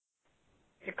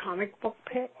The Comic Book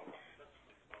Pit?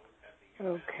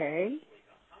 Okay.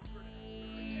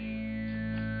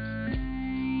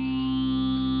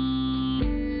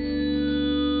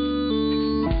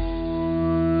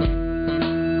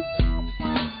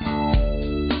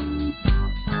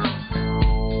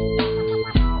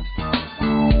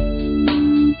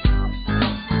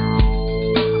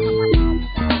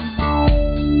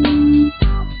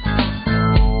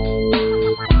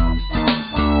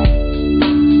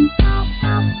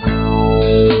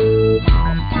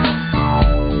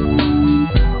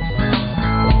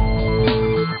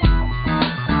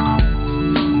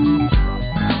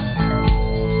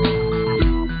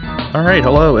 All right,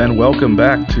 hello, and welcome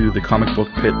back to the Comic Book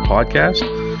Pit podcast.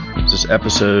 This is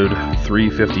episode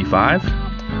 355.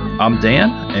 I'm Dan,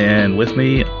 and with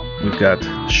me we've got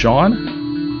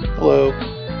Sean. Hello.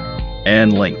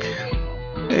 And Link.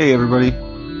 Hey, everybody.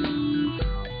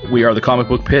 We are the Comic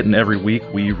Book Pit, and every week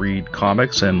we read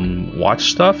comics and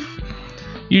watch stuff,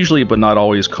 usually but not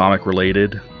always comic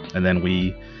related, and then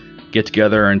we get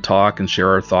together and talk and share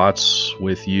our thoughts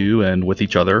with you and with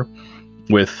each other,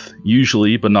 with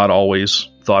usually but not always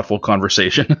thoughtful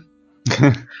conversation.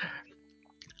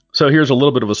 So here's a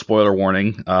little bit of a spoiler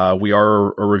warning. We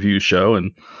are a review show,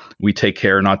 and we take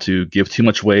care not to give too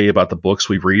much away about the books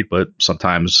we read, but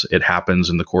sometimes it happens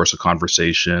in the course of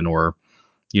conversation or,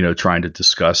 trying to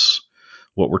discuss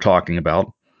what we're talking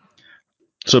about.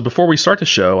 So before we start the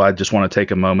show, I just want to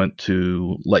take a moment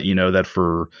to let you know that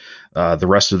for the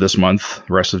rest of this month,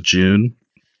 the rest of June,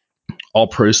 all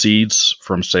proceeds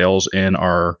from sales in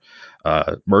our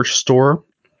merch store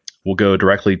will go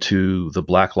directly to the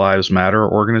Black Lives Matter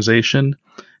organization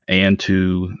and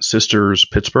to Sisters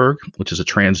Pittsburgh, which is a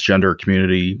transgender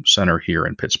community center here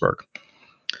in Pittsburgh.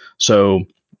 So,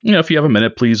 if you have a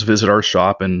minute, please visit our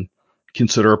shop and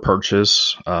consider a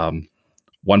purchase.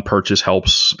 One purchase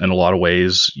helps in a lot of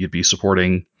ways. You'd be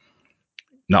supporting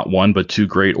not one, but two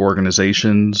great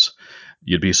organizations.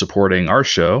 You'd be supporting our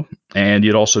show, and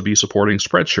you'd also be supporting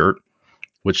Spreadshirt,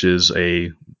 which is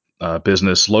a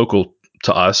business local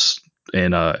to us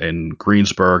in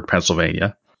Greensburg,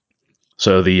 Pennsylvania.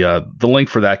 So the link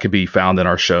for that could be found in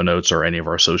our show notes or any of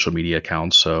our social media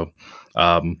accounts. So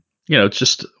it's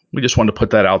just we just wanted to put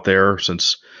that out there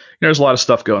since there's a lot of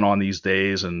stuff going on these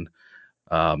days, and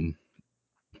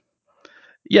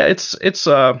it's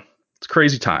a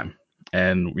crazy time,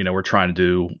 and we're trying to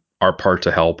do our part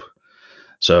to help.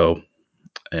 So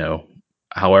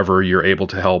however you're able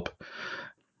to help,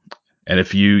 and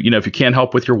if you can't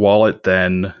help with your wallet,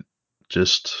 then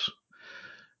just,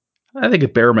 I think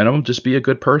at bare minimum, just be a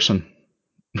good person.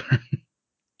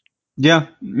 Yeah.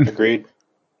 Agreed.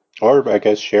 Or I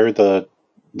guess share the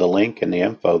link and the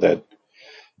info that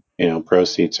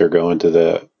proceeds are going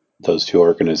to those two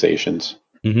organizations.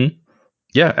 Mm-hmm.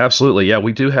 Yeah, absolutely. Yeah,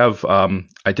 we do have.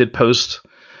 I did post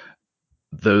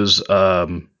those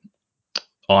on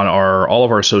all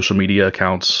of our social media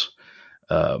accounts.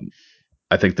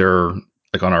 I think they're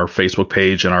like on our Facebook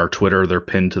page and our Twitter. They're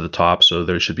pinned to the top, so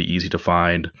they should be easy to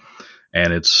find.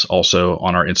 And it's also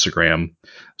on our Instagram.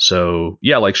 So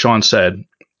yeah, like Sean said,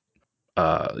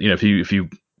 if you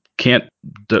can't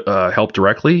help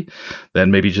directly,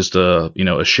 then maybe just a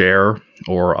share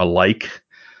or a like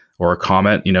or a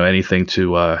comment, anything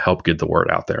to help get the word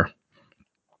out there.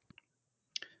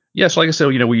 Yeah, so like I said,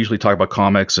 we usually talk about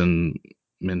comics and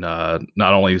not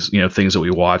only things that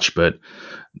we watch, but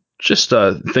just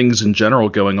things in general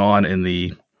going on in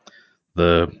the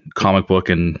comic book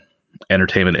and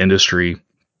entertainment industry.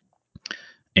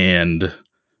 And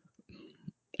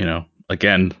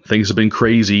again, things have been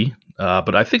crazy,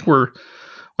 but I think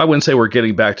I wouldn't say we're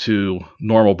getting back to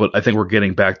normal, but I think we're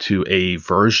getting back to a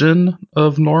version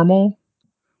of normal.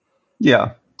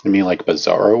 Yeah. I mean, like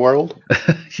Bizarro World?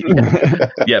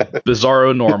 Yeah,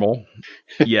 Bizarro normal.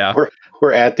 Yeah.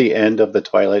 We're at the end of the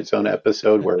Twilight Zone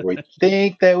episode where we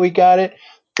think that we got it,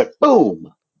 but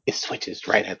boom, it switches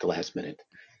right at the last minute.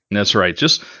 That's right.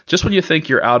 Just when you think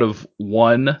you're out of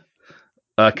one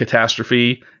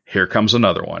catastrophe, here comes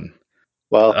another one.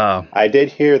 Well, I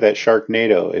did hear that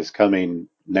Sharknado is coming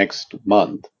next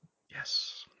month.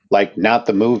 Yes. Like, not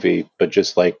the movie, but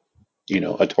just like,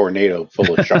 a tornado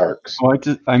full of sharks.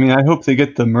 I hope they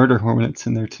get the murder hornets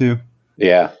in there too.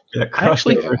 Yeah. I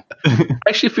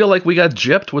actually feel like we got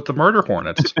gypped with the murder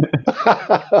hornets.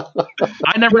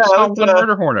 I never saw one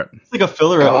murder hornet. It's like a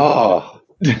filler. Oh.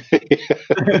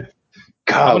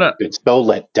 God, I've been so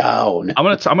let down. I'm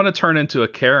gonna turn into a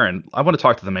Karen. I want to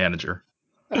talk to the manager.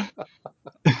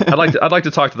 I'd like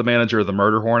to talk to the manager of the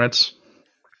murder hornets.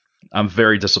 I'm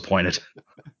very disappointed.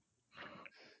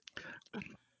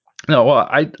 No, well,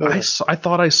 I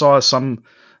thought I saw some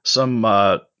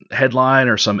headline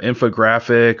or some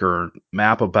infographic or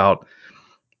map about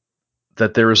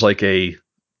that there is like a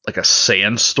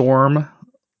sandstorm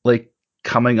like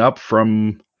coming up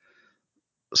from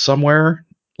somewhere,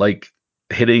 like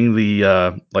hitting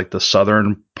the like the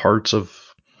southern parts of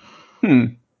Hmm.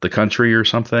 the country or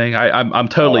something. I'm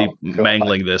totally Oh, God.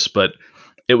 mangling this, but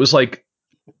it was like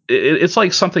it's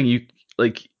like something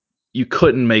like you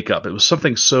couldn't make up. It was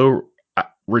something so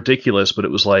ridiculous, but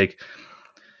it was like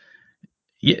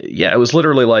yeah, it was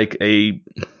literally like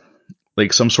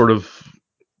some sort of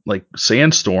like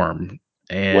sandstorm,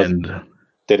 and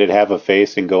Did it have a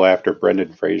face and go after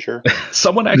Brendan Fraser?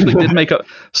 someone actually did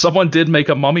make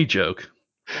a mummy joke.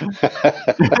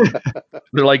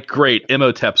 They're like, great,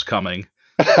 Imhotep's coming.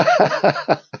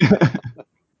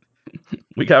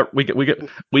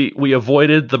 We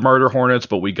avoided the murder hornets,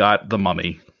 but we got the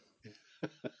mummy.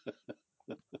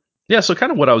 Yeah, so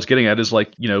kind of what I was getting at is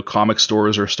like, comic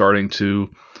stores are starting to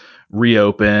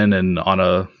reopen and on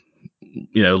a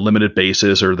limited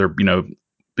basis, or they're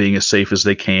being as safe as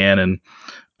they can and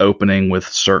opening with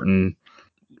certain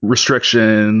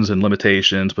restrictions and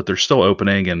limitations, but they're still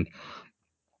opening, and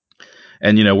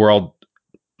we're all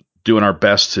doing our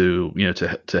best to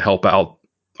to help out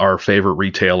our favorite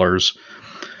retailers.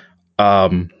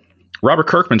 Robert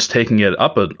Kirkman's taking it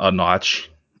up a notch,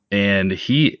 and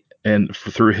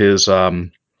through his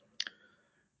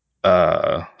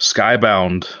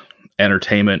Skybound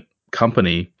Entertainment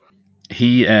company,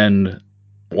 he and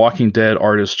Walking Dead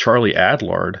artist Charlie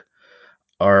Adlard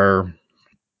they're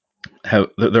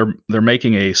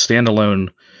making a standalone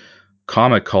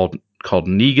comic called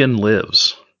Negan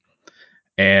Lives,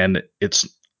 and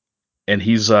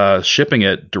he's shipping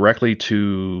it directly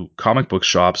to comic book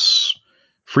shops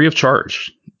free of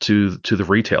charge to the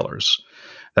retailers.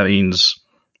 That means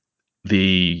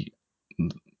the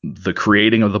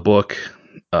creating of the book,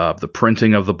 the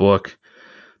printing of the book,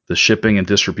 the shipping and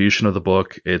distribution of the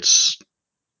book. It's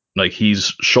like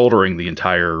he's shouldering the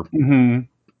entire,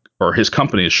 or his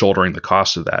company is shouldering the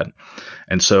cost of that.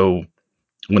 And so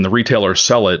when the retailers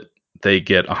sell it, they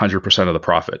get 100% of the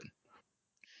profit,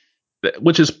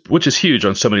 which is huge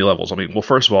on so many levels. I mean, well,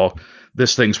 first of all,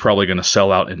 this thing's probably going to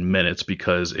sell out in minutes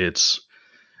because it's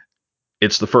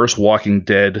the first Walking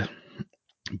Dead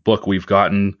book we've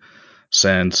gotten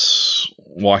since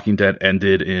Walking Dead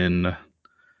ended in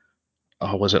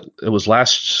was it was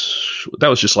last that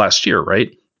was just last year,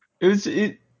 right?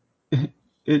 It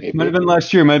Maybe. might have been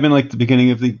last year. It might have been like the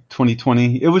beginning of the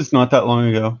 2020. It was not that long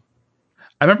ago.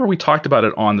 I remember we talked about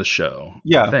it on the show.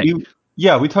 Yeah, I think.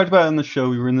 we talked about it on the show.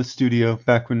 We were in the studio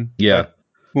back when Yeah.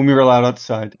 when we were allowed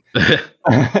outside.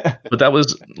 But that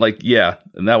was like, yeah,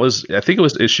 and that was, I think it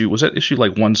was that issue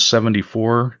like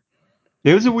 174?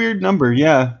 It was a weird number.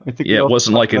 Yeah, I think Yeah, we it also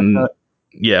wasn't talked like about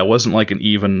that. it wasn't like an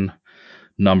even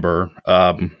number.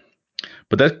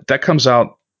 But that comes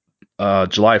out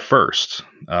July 1st.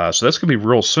 So that's gonna be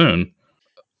real soon.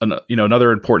 And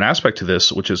another important aspect to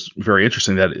this, which is very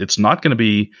interesting, that it's not going to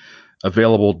be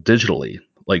available digitally.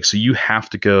 Like, so you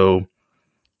have to go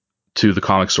to the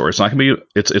comic store. It's not going to be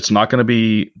it's not going to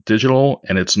be digital,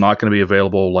 and it's not going to be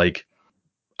available like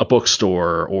a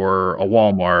bookstore or a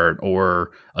Walmart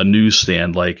or a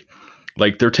newsstand. Like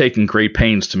they're taking great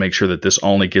pains to make sure that this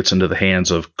only gets into the hands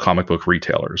of comic book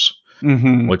retailers,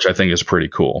 which I think is pretty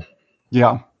cool.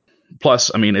 Yeah.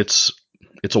 Plus, I mean, it's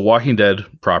a Walking Dead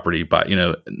property, but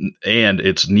and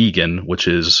it's Negan, which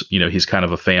is he's kind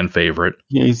of a fan favorite.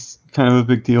 Yeah, he's kind of a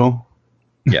big deal.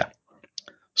 Yeah.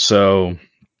 So,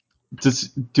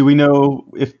 do we know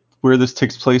if where this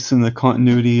takes place in the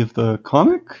continuity of the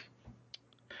comic?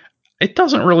 it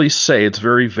doesn't really say. It's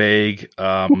very vague.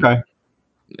 Okay.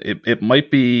 It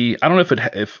might be. I don't know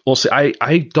if we'll see.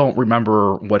 I don't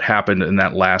remember what happened in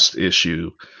that last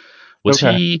issue.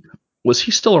 Okay. Was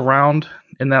he still around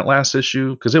in that last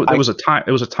issue? Because there was a time.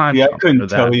 It was a time. Yeah, I jump couldn't for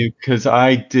tell that. you because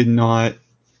I did not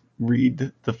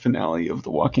read the finale of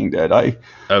The Walking Dead.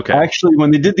 Okay. Actually,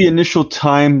 when they did the initial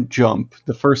time jump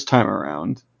the first time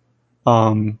around,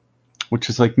 which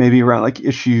is like maybe around like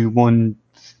issue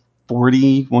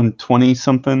 140, 120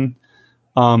 something,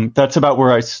 that's about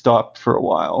where I stopped for a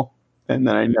while, and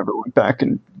then I never went back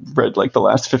and read like the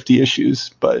last 50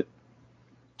 issues. But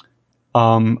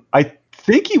I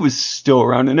think he was still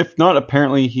around, and if not,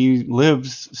 apparently he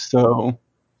lives, so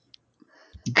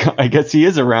I guess he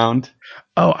is around.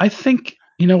 Oh, I think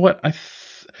you know what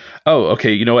oh,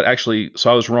 okay. You know what? Actually,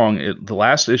 so I was wrong. The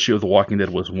last issue of The Walking Dead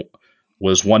was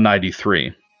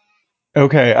 193.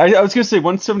 Okay, I was gonna say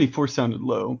 174 sounded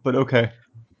low, but okay.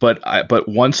 But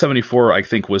 174 I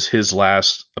think was his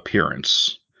last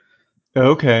appearance.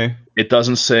 Okay. It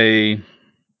doesn't say.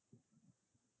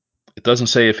 it doesn't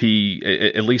say if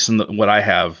he, at least in what I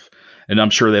have, and I'm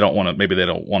sure they don't want to. Maybe they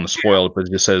don't want to spoil it, but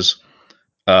it just says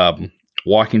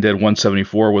Walking Dead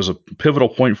 174 was a pivotal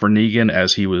point for Negan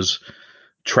as he was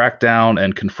tracked down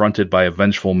and confronted by a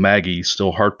vengeful Maggie,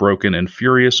 still heartbroken and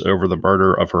furious over the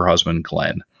murder of her husband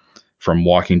Glenn, from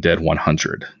Walking Dead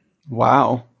 100.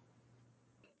 Wow.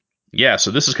 Yeah,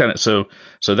 so this is kind of so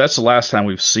that's the last time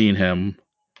we've seen him,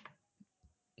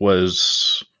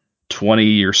 was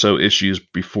 20 or so issues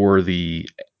before the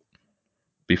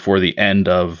end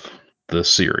of the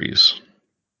series.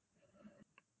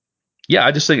 Yeah,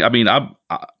 I just think, I mean,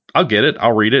 I'll get it.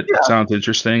 I'll read it. Yeah. It sounds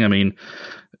interesting. I mean,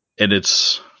 and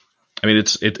it's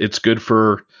good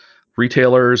for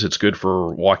retailers. It's good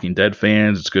for Walking Dead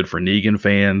fans. It's good for Negan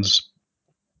fans.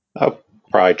 I'll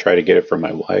probably try to get it for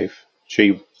my wife.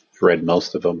 She read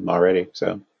most of them already,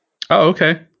 so. Oh,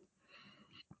 okay.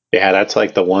 Yeah, that's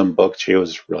like the one book she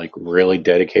was like really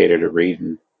dedicated to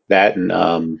reading. That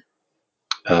and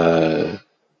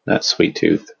not Sweet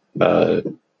Tooth.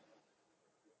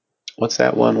 What's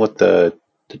that one with the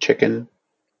chicken?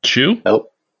 Chew?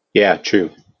 Nope. Yeah, True.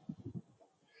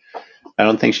 I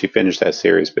don't think she finished that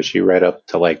series, but she read up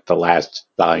to like the last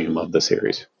volume of the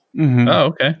series. Mm-hmm. Oh,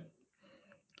 okay.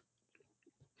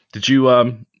 Did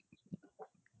you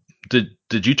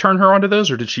did you turn her onto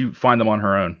those, or did she find them on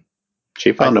her own?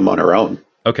 She found them on her own.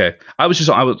 Okay. I was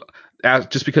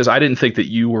just because I didn't think that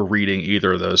you were reading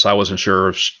either of those. So I wasn't sure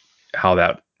if how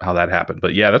that happened.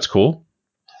 But yeah, that's cool.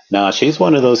 No, she's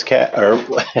one of those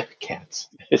cats.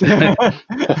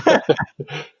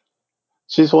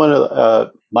 She's one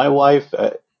of my wife.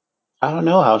 I don't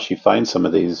know how she finds some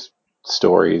of these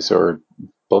stories or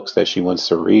books that she wants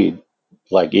to read.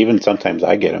 Like even sometimes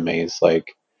I get amazed.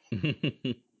 Like,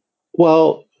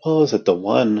 well, what was it? The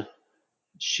one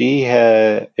she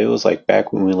had. It was like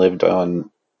back when we lived in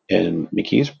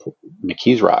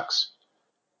McKees Rocks,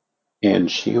 and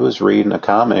she was reading a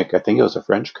comic. I think it was a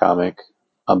French comic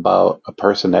about a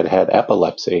person that had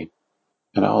epilepsy,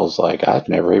 and I was like, I've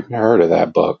never even heard of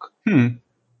that book. And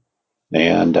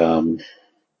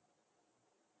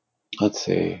let's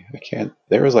see, I can't.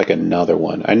 There was like another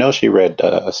one. I know she read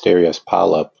Asterios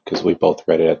Polyp because we both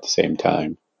read it at the same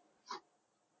time.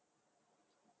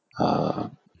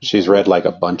 She's read like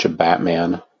a bunch of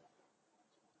Batman,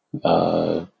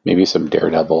 maybe some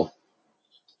Daredevil.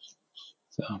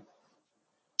 So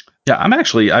Yeah,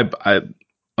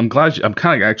 I'm glad. I'm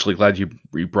kind of actually glad you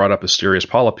brought up Asterios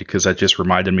Polyp, because that just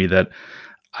reminded me that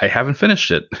I haven't finished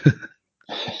it.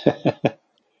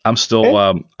 I'm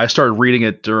still. I started reading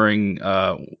it during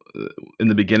in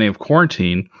the beginning of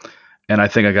quarantine, and I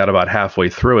think I got about halfway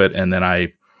through it, and then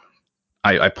I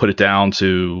put it down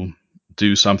to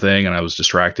do something, and I was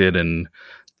distracted, and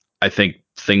I think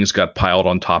things got piled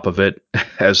on top of it,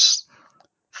 as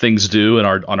things do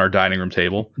on our dining room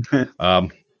table.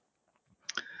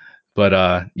 But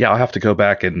yeah, I'll have to go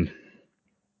back and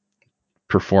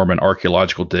perform an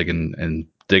archaeological dig and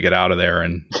dig it out of there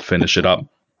and finish it up.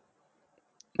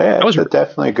 yeah, it's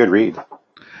definitely a good read.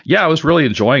 Yeah, I was really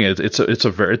enjoying it. It's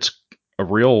a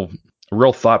real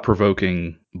thought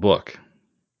provoking book.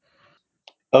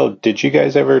 Oh, did you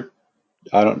guys ever?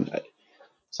 I don't.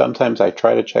 Sometimes I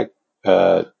try to check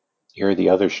hear the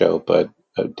other show, but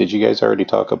did you guys already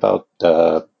talk about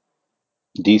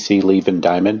DC leaving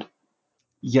Diamond?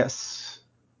 Yes.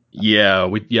 Yeah,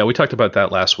 we talked about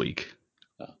that last week.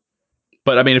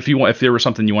 But I mean, if there was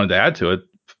something you wanted to add to it,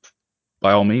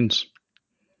 by all means.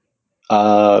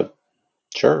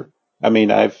 Sure. I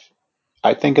mean, I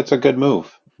think it's a good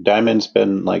move. Diamond's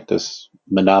been like this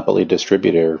monopoly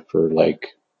distributor for like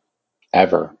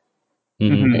ever,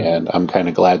 Mm-hmm. and I'm kind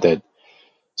of glad that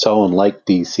someone like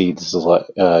DC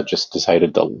just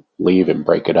decided to leave and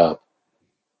break it up.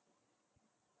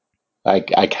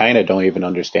 I kind of don't even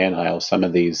understand how some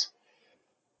of these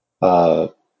uh,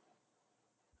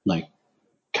 like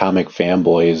comic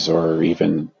fanboys or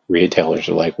even retailers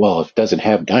are like, well, if it doesn't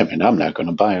have Diamond, I'm not going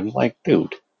to buy it. I'm like,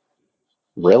 dude,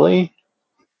 really?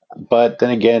 But then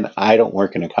again, I don't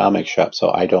work in a comic shop, so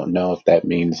I don't know if that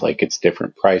means like it's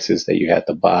different prices that you have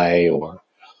to buy or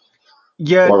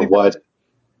Yeah, I think what.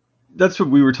 that's what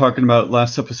we were talking about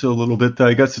last episode a little bit.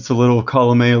 I guess it's a little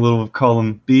column A, a little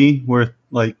column B, where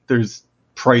like there's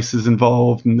prices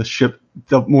involved and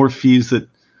the more fees that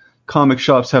comic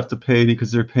shops have to pay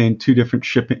because they're paying two different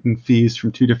shipping fees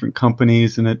from two different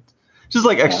companies, and it just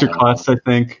like extra costs, I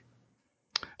think.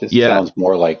 This Yeah. sounds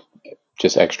more like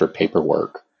just extra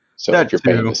paperwork. So That if you're too.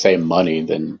 paying the same money,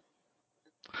 then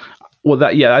Well,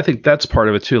 I think that's part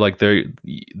of it too. Like they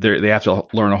have to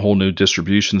learn a whole new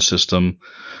distribution system.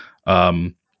 But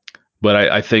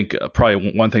I think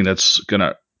probably one thing that's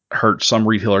gonna hurt some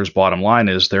retailers' bottom line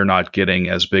is they're not getting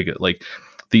as big. Like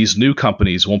these new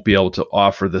companies won't be able to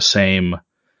offer the same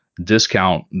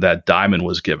discount that Diamond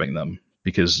was giving them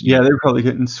because Yeah, they're probably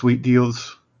getting sweet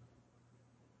deals.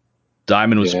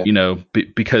 Diamond was, Yeah.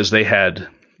 because they had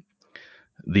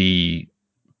the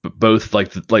both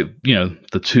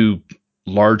the two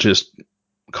largest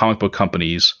comic book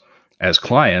companies as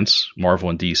clients, Marvel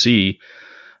and DC.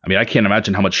 I mean, I can't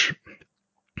imagine how much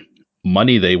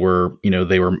money they were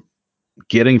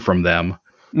getting from them.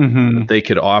 Mm-hmm. They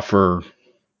could offer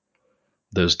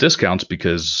those discounts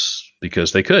because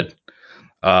they could.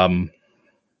 Um,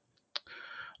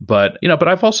 but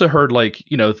I've also heard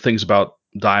things about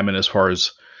Diamond as far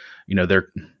as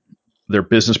their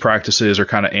business practices are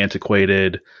kind of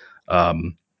antiquated.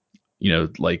 Um,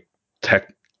 like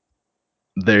tech,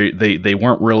 they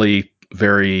weren't really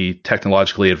very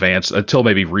technologically advanced until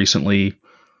maybe recently,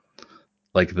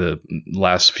 like the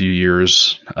last few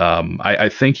years. I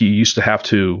think you used to have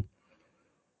to.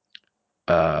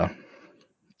 Uh,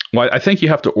 well, I think you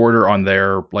have to order on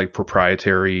their like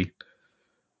proprietary,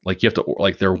 like you have to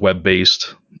like their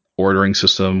web-based ordering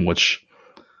system, which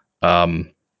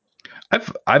um,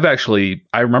 I've actually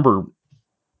I remember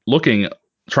looking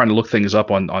trying to look things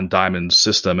up on Diamond's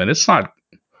system, and it's not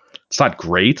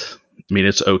great. I mean,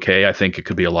 it's okay. I think it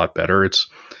could be a lot better.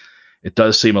 It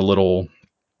does seem a little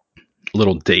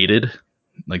dated,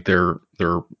 like their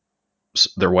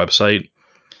website.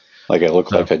 Like it looked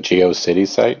So like a GeoCity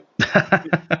site.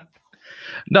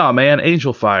 no, man,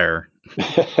 Angel Fire.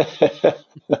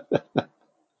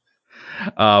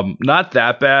 Not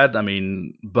that bad. I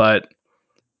mean, but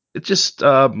it just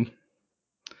I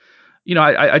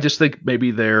just think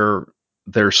maybe they're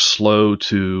slow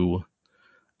to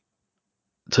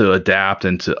adapt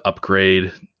and to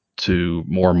upgrade to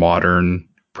more modern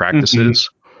Mm-hmm. practices.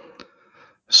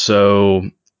 So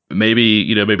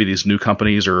maybe these new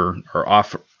companies are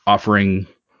offering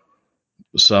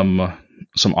some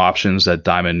options that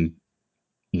Diamond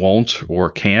won't or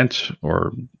can't,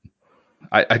 or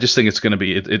I just think it's going to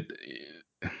be it.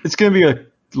 It's going to be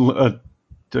a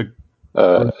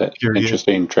period.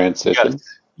 Interesting transition.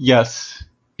 Yes.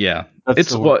 Yeah, That's it's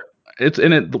the word. what it's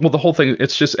in it. Well, the whole thing.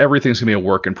 It's just everything's gonna be a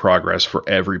work in progress for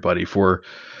everybody.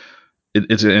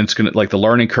 It's gonna like the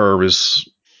learning curve is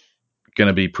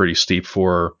gonna be pretty steep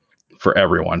for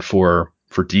everyone for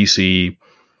DC,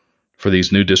 for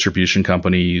these new distribution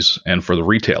companies, and for the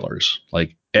retailers.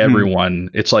 Like Mm-hmm. everyone,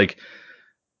 it's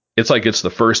the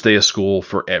first day of school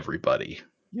for everybody.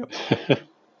 Yep.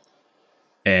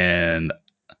 And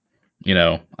I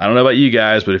don't know about you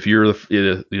guys, but if you're if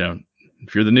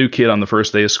you're the new kid on the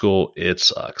first day of school, it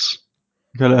sucks.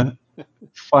 Gotta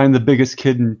find the biggest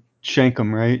kid and shank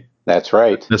him, right? That's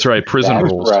right. That's right. Prison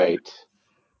That's rules. right.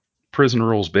 Prison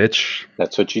rules, bitch.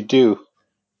 That's what you do.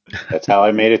 That's how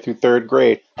I made it through third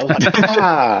grade. I was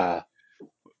like,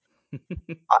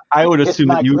 I would it's assume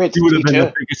that my you grits, would have been the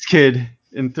teacher. biggest kid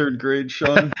in third grade,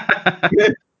 Sean. Yeah,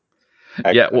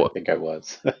 Actually, I well, think I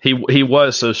was. he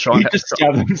was. So He just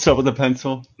stabbed himself with a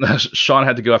pencil. Sean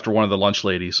had to go after one of the lunch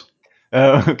ladies.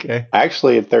 Oh, okay.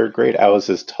 Actually, in third grade, I was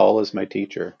as tall as my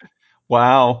teacher.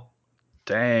 Wow.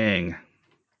 Dang.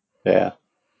 Yeah.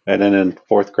 And then in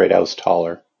fourth grade, I was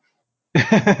taller.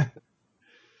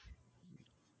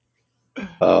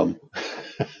 Um,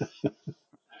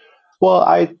 well,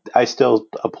 I still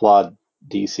applaud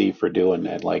DC for doing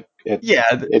that. Like Yeah,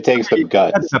 it takes some that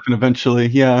guts. happened eventually.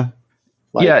 Yeah.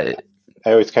 Like Yeah.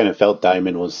 I always kind of felt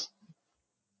Diamond was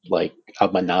like a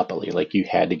monopoly. Like you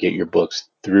had to get your books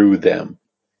through them,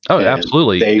 Oh, and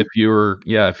absolutely. they If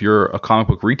you're a comic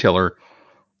book retailer,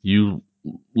 you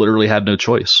literally had no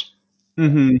choice.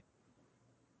 Mm-hmm.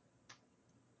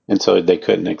 and so they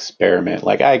couldn't experiment.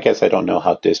 Like I guess I don't know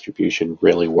how distribution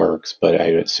really works, but I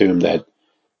assume that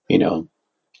you know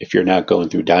if you're not going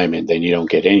through Diamond, then you don't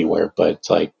get anywhere. But it's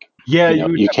like Yeah, you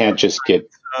would you have can't just get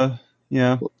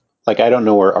yeah. like I don't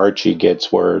know where Archie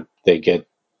gets where they get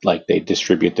like they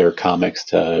distribute their comics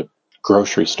to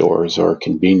grocery stores or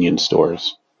convenience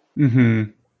stores,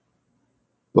 Mm-hmm.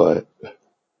 but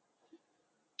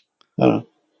I don't know.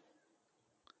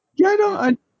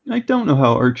 Yeah, I don't know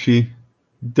how Archie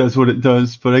does what it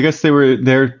does, but I guess they were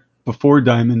there before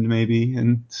Diamond maybe,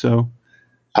 and so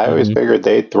I always Mhm. figured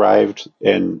they thrived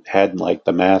and had like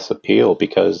the mass appeal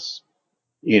because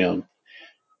you know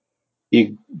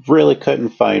you really couldn't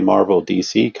find Marvel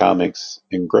DC comics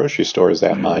in grocery stores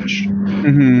that much,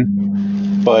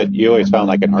 mm-hmm. but you always found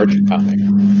like an Archie comic,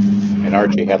 and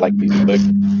Archie had like these big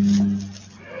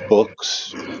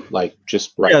books, like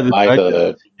just right Yeah, the by digest.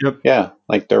 the Yep. yeah,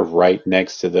 like they're right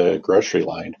next to the grocery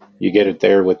line. You get it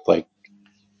there with like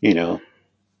you know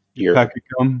your Pack of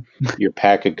gum. your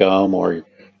pack of gum or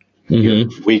your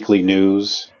weekly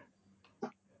news,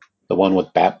 the one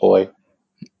with Bat Boy.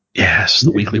 Yes,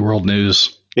 the Weekly World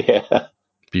News. Yeah.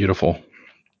 Beautiful.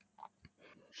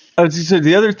 As you said,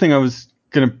 the other thing I was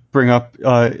going to bring up,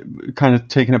 kind of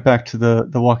taking it back to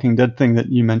the Walking Dead thing that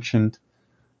you mentioned.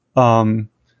 I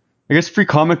guess Free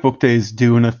Comic Book Day is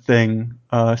doing a thing,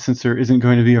 since there isn't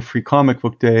going to be a Free Comic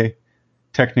Book Day,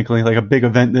 technically, like a big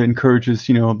event that encourages,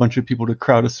 a bunch of people to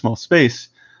crowd a small space.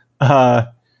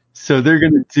 So they're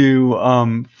going to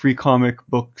do Free Comic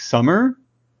Book Summer.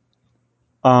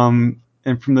 And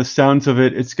from the sounds of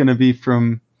it, it's going to be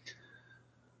from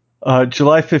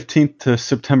July 15th to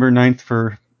September 9th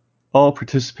for all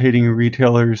participating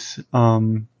retailers,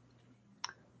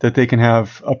 that they can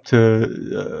have up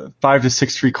to 5 to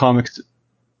 6 free comics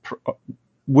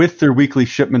with their weekly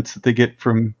shipments that they get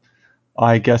from,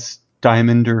 I guess,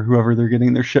 Diamond or whoever they're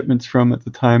getting their shipments from at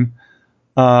the time.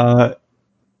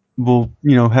 We'll,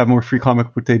 have more Free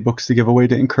Comic Book Day books to give away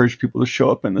to encourage people to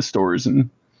show up in the stores and,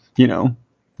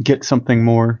 get something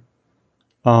more,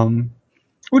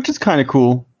 which is kind of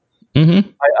cool. Mm-hmm.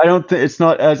 I don't think it's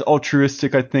not as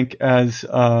altruistic, I think, as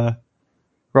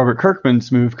Robert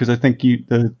Kirkman's move, because I think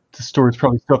the stores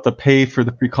probably still have to pay for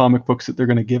the free comic books that they're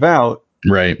going to give out.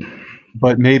 Right.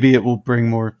 But maybe it will bring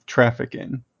more traffic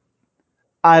in.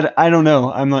 I don't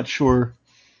know. I'm not sure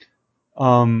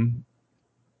if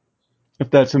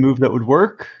that's a move that would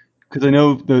work, because I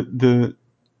know the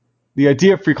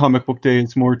idea of Free Comic Book Day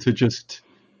is more to just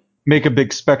make a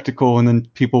big spectacle, and then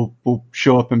people will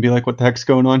show up and be like, "What the heck's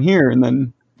going on here?" And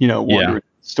then wander in the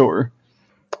store.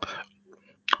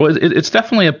 Well, it's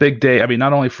definitely a big day. I mean,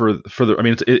 not only for the. I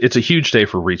mean, it's a huge day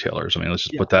for retailers. I mean, let's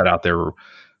just put that out there.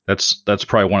 That's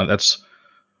probably one of the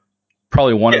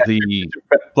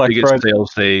Black biggest Friday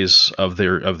sales days of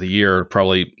the year.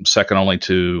 Probably second only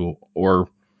to or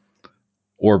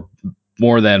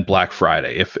more than Black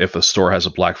Friday if a store has a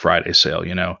Black Friday sale.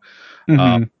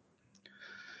 Mm-hmm.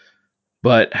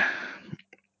 But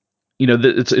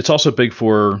it's also big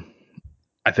for,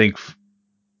 I think,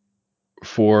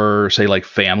 for say like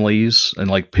families and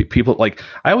like people. Like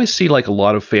I always see like a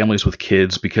lot of families with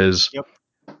kids, because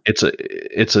it's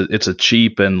a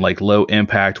cheap and like low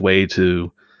impact way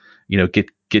to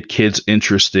get kids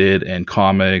interested in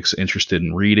comics, interested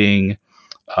in reading.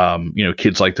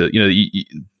 Kids like to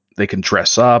they can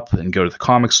dress up and go to the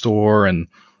comic store, and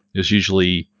there's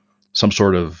usually some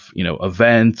sort of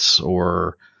events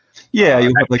or you have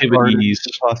like activities,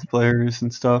 cosplayers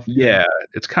and stuff. Yeah,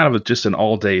 it's kind of just an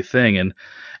all day thing, and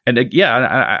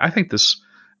I think this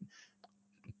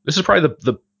is probably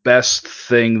the best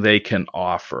thing they can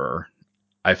offer.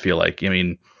 I feel like, I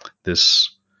mean, this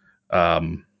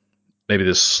maybe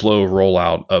this slow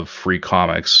rollout of free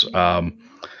comics.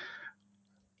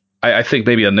 I think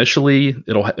maybe initially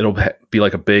it'll be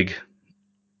like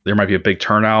there might be a big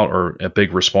turnout or a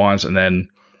big response, and then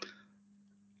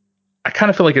I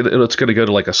kind of feel like it's going to go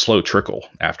to like a slow trickle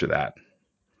after that,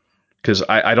 because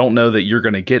I don't know that you're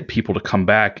going to get people to come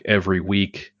back every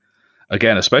week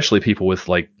again, especially people with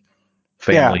like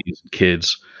families, and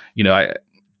kids. I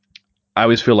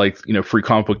always feel like Free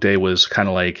Comic Book Day was kind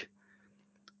of like,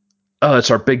 oh, it's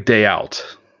our big day out,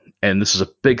 and this is a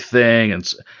big thing,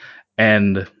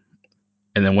 and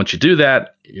then once you do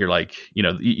that, you're like,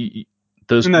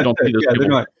 those you don't see those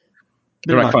people.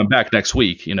 They're not coming back next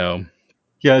week.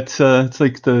 Yeah, it's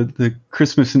like the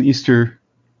Christmas and Easter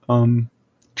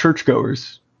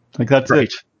churchgoers. Like that's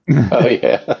right. it. Oh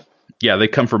yeah. Yeah, they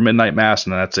come for midnight mass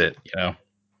and that's it.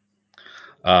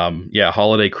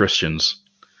 Holiday Christians.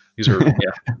 These are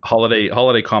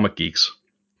holiday comic geeks.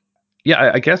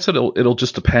 Yeah, I guess it'll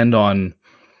just depend on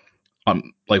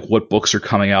like what books are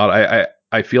coming out.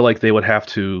 I feel like they would have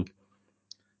to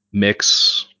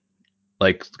mix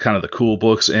like kind of the cool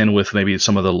books in with maybe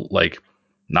some of the like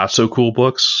not so cool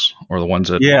books, or the ones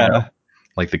that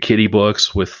like the kiddie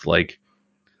books with like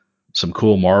some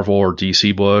cool Marvel or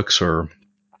DC books, or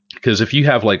because if you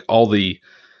have like all the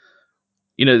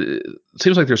it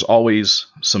seems like there's always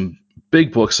some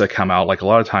big books that come out. Like a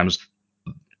lot of times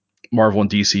Marvel and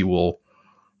DC will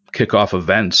kick off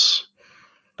events.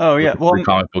 Oh yeah, well,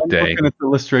 Comic Book Day. Looking at the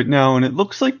list right now, and it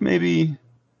looks like maybe,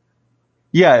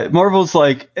 Marvel's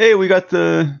like, hey, we got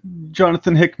the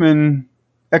Jonathan Hickman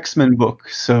X-Men book,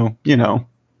 so yeah,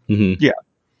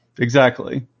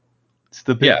 exactly. It's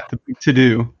the big to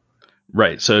do.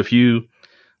 Right. So if you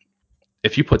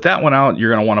put that one out,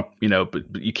 you're gonna want to,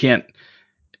 but you can't.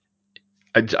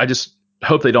 I just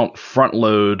hope they don't front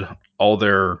load all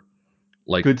their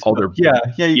like Good all stuff.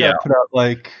 their you gotta put out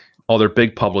like all their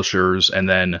big publishers, and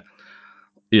then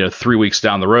 3 weeks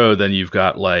down the road, then you've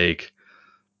got like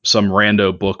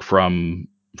rando book from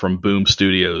Boom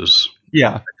Studios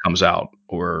Yeah. that comes out,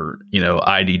 or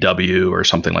IDW or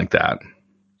something like that.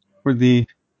 Or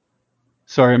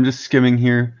sorry, I'm just skimming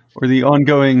here. Or the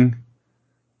ongoing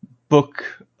book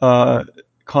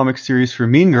comic series for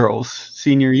Mean Girls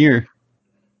senior year.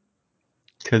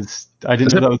 Because I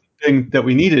didn't know that was a thing that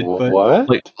we needed. But What?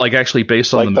 Like actually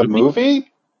based on Like the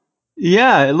movie?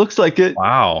 yeah, it looks like it.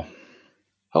 Wow.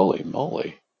 Holy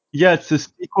moly. Yeah, it's the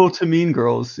sequel to Mean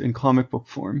Girls in comic book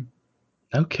form.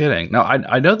 No kidding. Now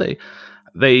I know they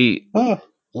Huh.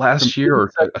 last year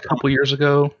or a couple years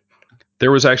ago,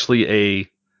 there was actually I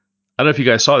don't know if you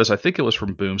guys saw this. I think it was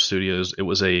from Boom Studios. It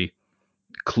was a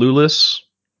Clueless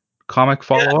comic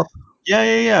follow-up.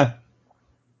 Yeah.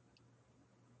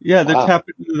 Yeah, they're Wow.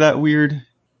 tapping into that weird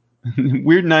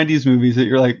 90s movies that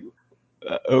you're like,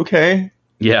 okay.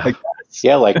 Yeah. Like,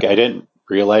 Yeah, like I didn't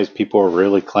realize people were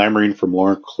really clamoring for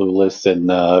more Clueless and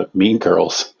Mean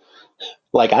Girls.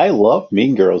 Like I love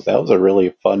Mean Girls. That was a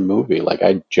really fun movie. Like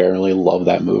I generally love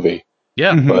that movie.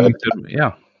 Yeah. Mhm.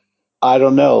 Yeah. I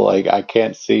don't know. Like I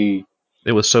can't see.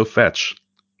 It was so fetch.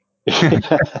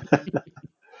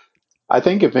 I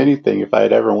think if anything, if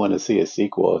I'd ever want to see a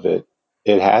sequel of it,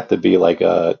 it had to be like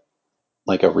a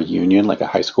reunion, like a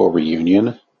high school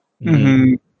reunion,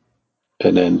 Mhm.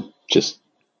 and then just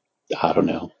I don't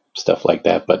know stuff like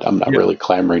that. But I'm not Yeah. really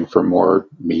clamoring for more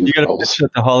Mean You got to Girls. pitch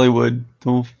that to Hollywood.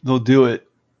 They'll do it.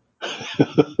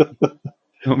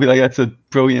 They'll be like, that's a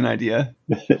brilliant idea.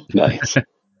 Nice.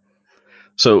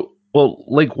 So, well,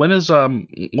 like when is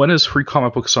Free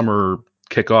Comic Book Summer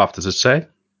kick off? Does it say?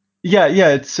 Yeah,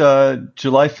 it's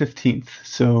July 15th.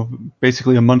 So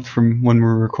basically a month from when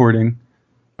we're recording.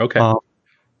 Okay.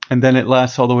 And then it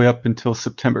lasts all the way up until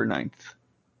September 9th.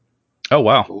 Oh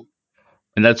wow. Cool.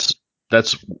 And that's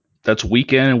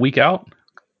week in and week out?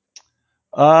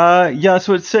 Yeah, that's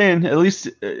what it's saying. At least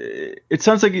it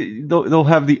sounds like they'll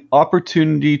have the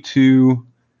opportunity to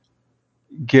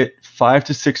get 5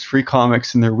 to 6 free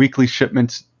comics in their weekly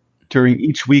shipments during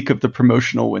each week of the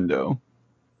promotional window.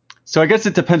 So I guess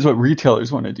it depends what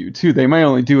retailers want to do too. They might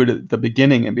only do it at the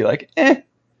beginning and be like, and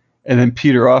then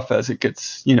peter off as it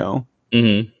gets,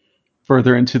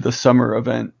 further into the summer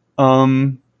event.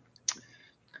 Then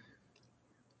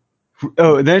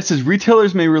it says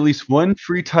retailers may release one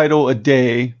free title a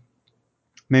day,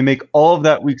 may make all of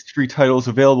that week's free titles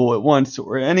available at once,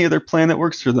 or any other plan that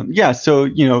works for them. Yeah, so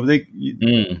they'll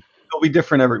be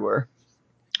different everywhere.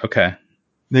 Okay.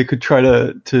 They could try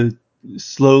to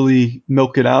slowly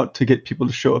milk it out to get people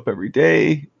to show up every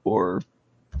day, or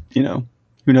who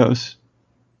knows?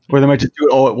 Or they might just do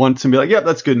it all at once and be like, "Yep,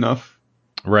 that's good enough."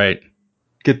 Right.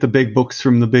 Get the big books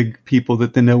from the big people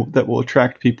that they know that will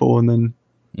attract people, and then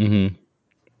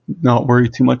not worry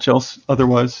too much else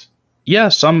otherwise. Yeah,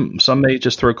 some may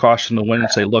just throw caution to the wind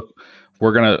and say, "Look,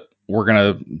 we're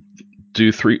gonna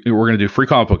do Free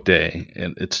Comic Book Day,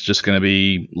 and it's just gonna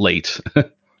be late.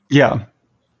 Yeah.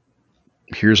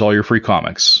 Here's all your free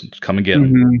comics. Come and get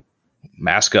them. Mm-hmm.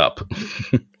 Mask up."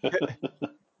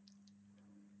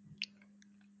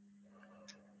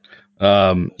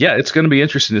 Yeah, it's going to be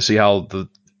interesting to see how the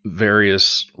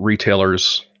various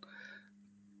retailers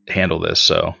handle this.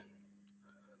 So,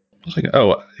 I was like,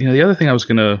 oh, the other thing I was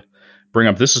going to bring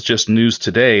up. This is just news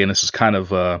today, and this is kind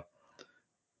of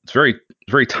it's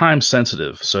very time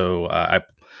sensitive. So I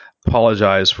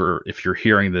apologize for if you're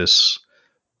hearing this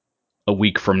a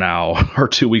week from now or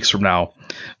 2 weeks from now.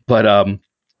 But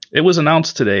it was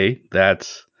announced today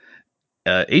that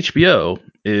HBO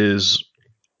is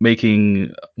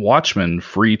making Watchmen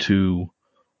free to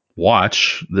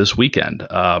watch this weekend.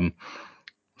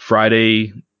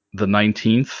 Friday the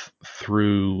 19th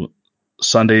through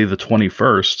Sunday the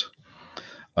 21st.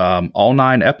 All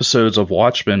 9 episodes of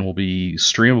Watchmen will be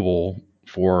streamable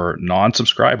for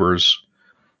non-subscribers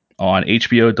on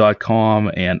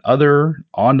HBO.com and other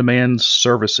on-demand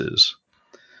services.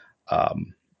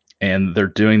 And they're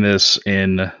doing this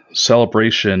in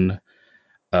celebration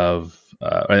of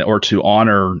or to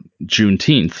honor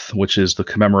Juneteenth, which is the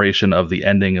commemoration of the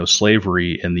ending of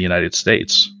slavery in the United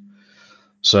States.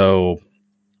 So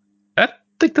I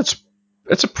think that's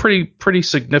a pretty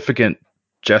significant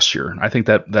gesture. I think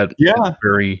that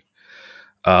very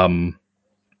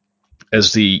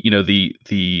as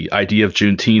the idea of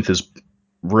Juneteenth has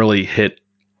really hit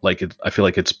I feel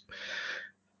like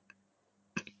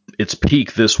it's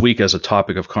peak this week as a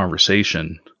topic of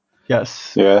conversation.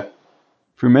 Yes. Yeah.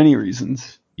 For many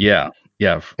reasons. Yeah.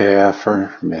 Yeah,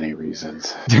 for many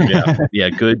reasons. Yeah.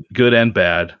 Good and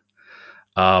bad.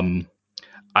 I'm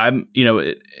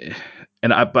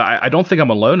but I don't think I'm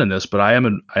alone in this, but I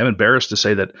am embarrassed to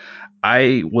say that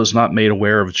I was not made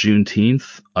aware of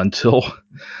Juneteenth until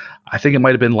I think it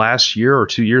might have been last year or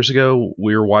 2 years ago.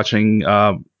 We were watching.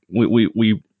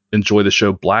 We enjoy the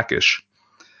show Blackish,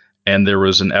 and there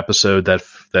was an episode that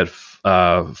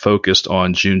focused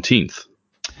on Juneteenth.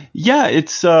 Yeah,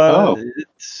 it's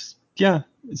yeah,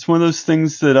 it's one of those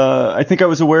things that I think I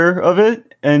was aware of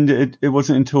it, and it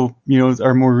wasn't until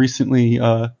our more recently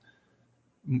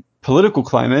political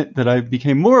climate that I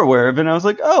became more aware of it. And I was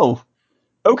like, oh,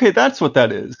 okay, that's what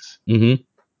that is. Mm-hmm.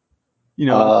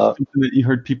 Something that you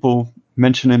heard people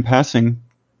mention in passing.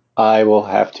 I will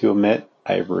have to admit,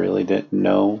 I really didn't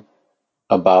know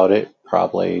about it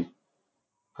probably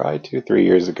 2-3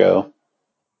 years ago.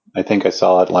 I think I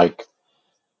saw it like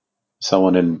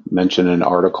someone had mentioned an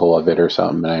article of it or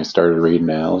something, and I started reading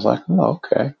it. I was like, oh,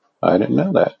 okay. I didn't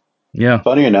know that. Yeah.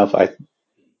 Funny enough, I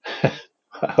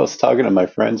was talking to my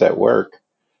friends at work,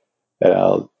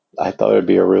 and I thought it'd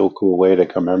be a real cool way to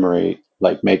commemorate,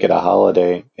 like make it a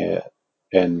holiday.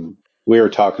 And we were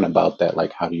talking about that,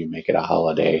 like how do you make it a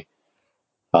holiday?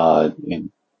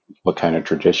 And what kind of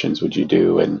traditions would you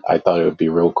do? And I thought it would be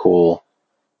real cool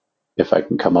if I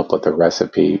can come up with a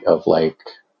recipe of like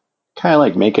kind of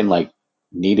like making like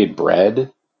kneaded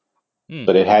bread,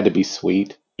 but it had to be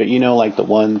sweet. But like the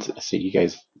ones, see you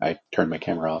guys, I turned my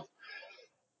camera off,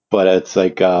 but it's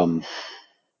like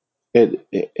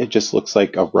it just looks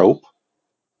like a rope.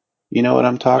 You know what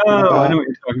I'm talking Oh, I about? know what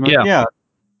you're talking about. Yeah. Yeah.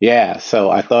 Yeah.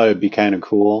 So I thought it'd be kind of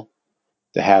cool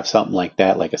to have something like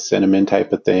that, like a cinnamon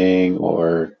type of thing,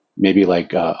 or maybe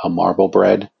like a marble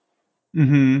bread,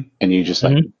 Mm-hmm. and you just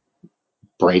like Mm-hmm.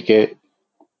 break it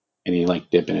and you like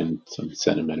dip it in some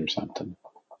cinnamon or something.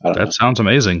 I don't know. That sounds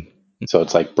amazing. So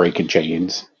it's like breaking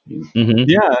chains. Mm-hmm.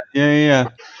 Yeah.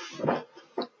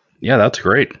 Yeah, that's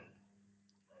great.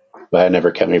 But I never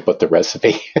came up with the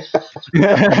recipe.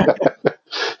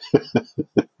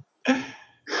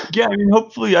 Yeah, I mean,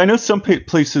 hopefully, I know some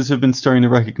places have been starting to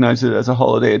recognize it as a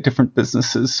holiday at different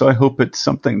businesses, so I hope it's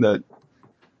something that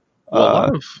Well, a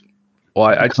lot of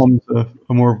I becomes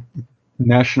a more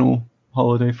national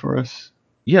holiday for us.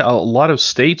 yeah, a lot of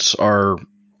states are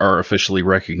officially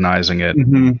recognizing it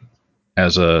Mm-hmm.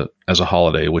 as a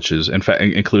holiday, which is in fact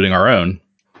including our own.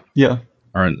 Yeah.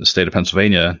 The state of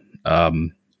Pennsylvania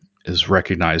is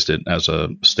recognized it as a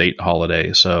state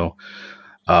holiday. So,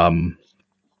 um,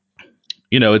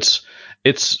 it's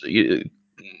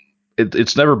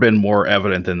never been more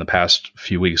evident in the past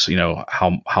few weeks.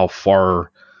 How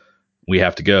far we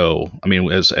have to go. I mean,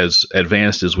 as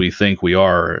advanced as we think we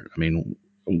are, I mean,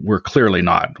 we're clearly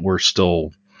not. We're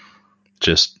still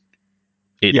just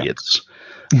idiots.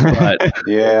 Yeah. But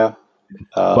Yeah.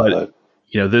 but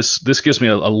this gives me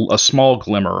a small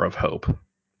glimmer of hope.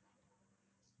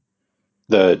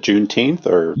 The Juneteenth,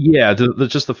 or Yeah,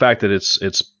 just the fact that it's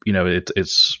it's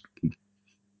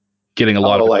getting a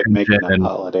lot of like making a attention,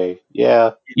 holiday.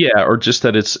 Yeah. yeah, or just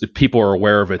that it's people are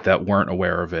aware of it that weren't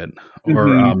aware of it,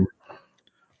 Mm-hmm.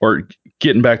 or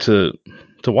getting back to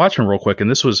Watchmen real quick,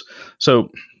 and this was so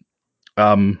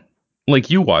like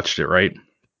you watched it, right?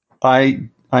 I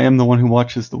am the one who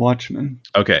watches The Watchmen.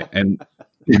 Okay, and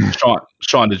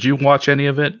Sean, did you watch any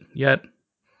of it yet?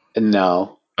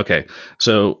 No. Okay,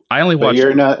 so I only But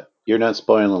watched. you're not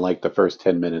spoiling like the first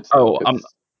 10 minutes though, Oh, 'cause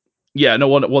yeah, no,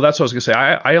 well, that's what I was gonna say.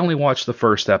 I only watched the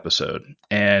first episode,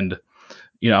 and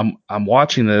I'm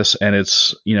watching this, and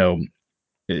it's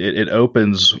it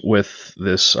opens with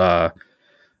this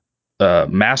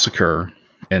massacre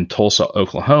in Tulsa,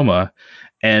 Oklahoma,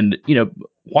 and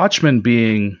Watchmen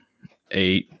being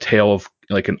a tale of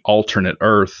like an alternate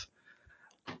Earth.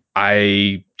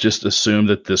 I just assumed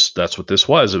that that's what this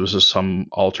was. It was just some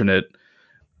alternate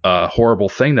horrible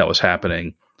thing that was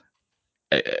happening.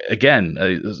 Again,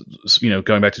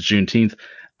 going back to Juneteenth,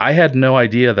 I had no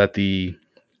idea that the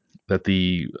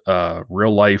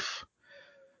real life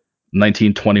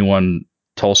 1921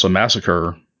 Tulsa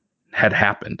massacre had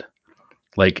happened.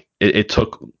 Like it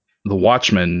took the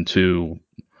Watchmen to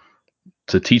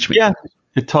teach me. Yeah,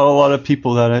 it taught a lot of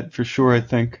people that for sure. I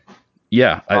think.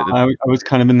 Yeah, I was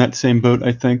kind of in that same boat.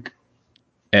 I think.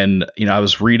 and I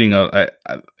was reading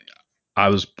I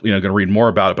was going to read more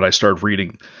about it, but I started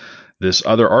reading this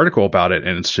other article about it,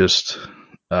 and it's just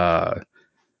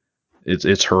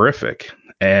it's horrific,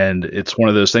 and it's one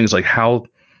of those things like how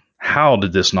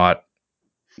did this not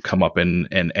come up in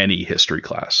any history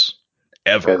class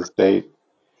ever? because they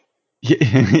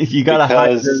You gotta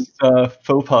hide because those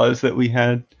faux pas that we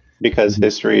had. because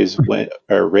history is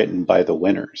are written by the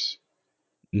winners.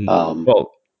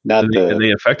 Well, Not they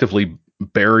the effectively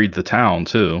buried the town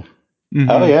too. Oh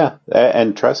Mm-hmm. yeah,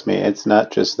 and trust me, it's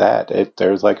not just that.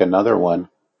 There's like another one.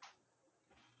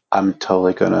 I'm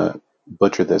totally gonna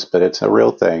butcher this, but it's a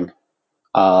real thing.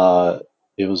 Uh,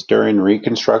 it was during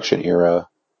Reconstruction era.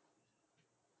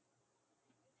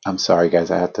 I'm sorry,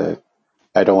 guys. I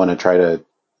don't want to try to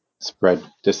spread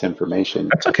disinformation.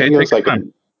 That's okay. Take your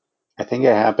time. I think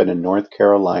it happened in North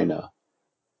Carolina,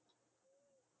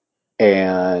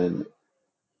 and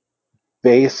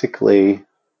basically,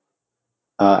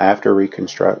 after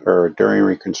Reconstruct or during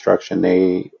Reconstruction,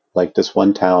 they like this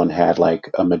one town had like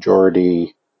a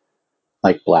majority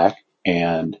like black,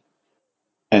 and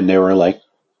there were like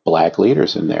black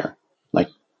leaders in there,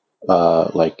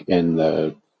 like in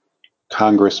the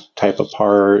Congress type of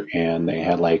part, and they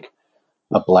had like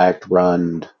a black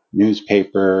run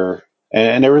newspaper,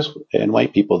 and there was and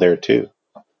white people there too.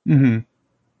 Mm-hmm.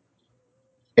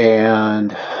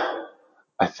 And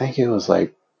I think it was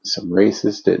like some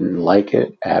racists didn't like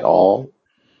it at all,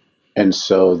 and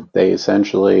so they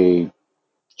essentially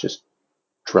just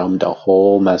drummed a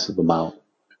whole mess of them out.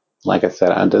 Like I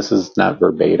said, this is not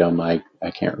verbatim. I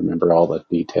can't remember all the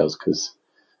details because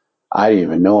I didn't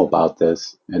even know about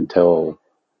this until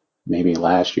maybe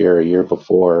last year or a year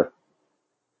before.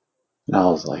 And I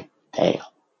was like, damn.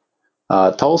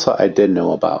 Tulsa, I did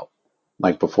know about,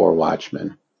 like before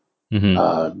Watchmen. Hmm.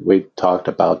 We talked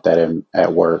about that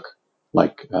at work.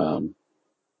 Like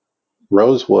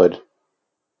Rosewood,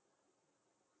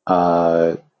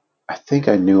 uh, I think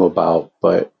I knew about,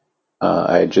 but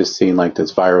I had just seen like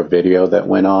this viral video that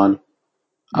went on.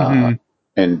 Uh, Mm-hmm.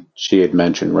 and she had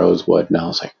mentioned Rosewood, and I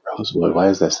was like, Rosewood, why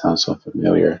does that sound so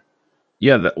familiar?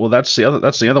 Yeah. Well, that's the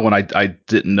other one I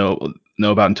didn't know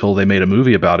about until they made a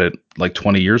movie about it like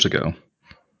 20 years ago.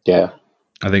 Yeah.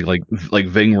 I think like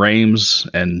Ving Rhames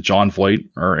and John Voight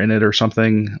are in it or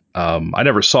something. I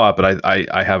never saw it, but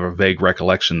I have a vague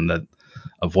recollection that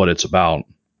of what it's about.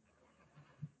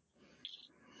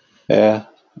 Yeah,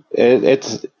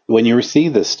 it's when you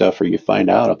receive this stuff or you find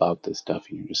out about this stuff,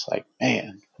 and you're just like,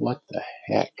 man, what the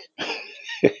heck?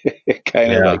 It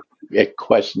kind of Yeah. like it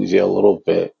questions you a little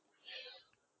bit.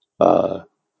 Uh,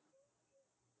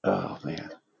 oh man,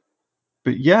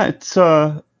 But yeah, it's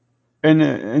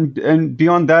and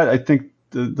beyond that, I think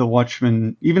the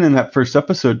Watchmen, even in that first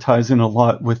episode, ties in a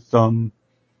lot with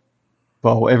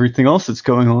well, everything else that's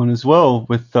going on as well.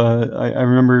 With I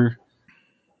remember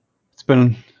it's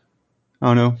been, I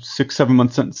don't know, 6 7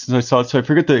 months since I saw it, so I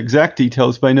forget the exact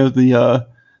details, but I know the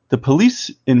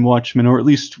police in Watchmen, or at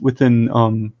least within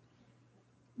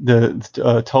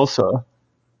the Tulsa,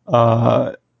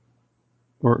 uh,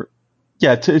 or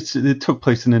yeah, it took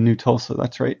place in the New Tulsa.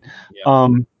 That's right. Yeah.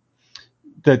 Um,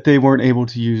 that they weren't able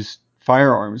to use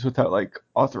firearms without like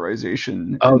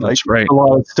authorization, Oh, and like that's right. a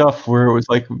lot of stuff where it was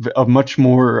like a much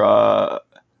more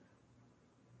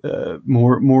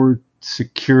more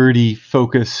security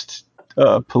focused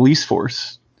police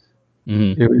force.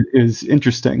 Hmm. It was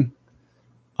interesting.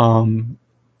 Um,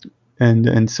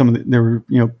 and some of there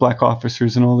were black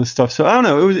officers and all this stuff. So I don't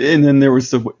know. It was, and then there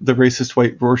was the racist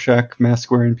white Rorschach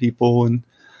mask wearing people, and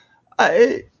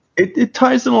it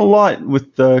ties in a lot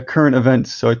with the current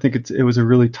events. So I think it was a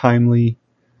really timely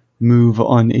move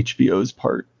on HBO's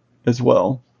part as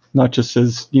well, not just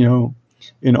as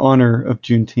in honor of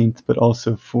Juneteenth, but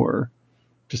also for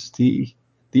just the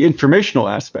informational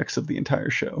aspects of the entire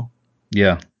show.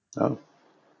 Yeah. oh,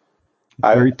 It's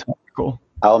I very topical.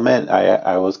 I'll admit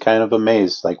I was kind of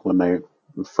amazed. Like when my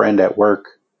friend at work,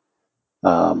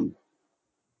 um,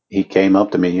 he came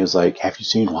up to me. He was like, "Have you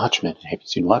seen Watchmen? Have you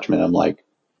seen Watchmen?" I'm like,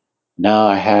 "No,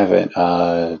 I haven't.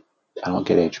 I don't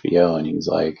get HBO." And he's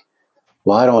like,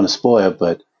 well, I don't want to spoil it,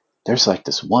 but there's like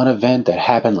this one event that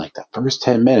happened like the first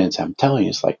 10 minutes. I'm telling you,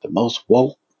 it's like the most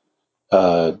woke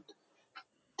uh,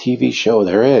 TV show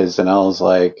there is. And I was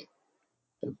like,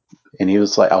 and he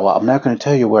was like, oh, well, I'm not going to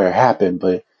tell you where it happened,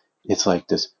 but it's like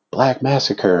this black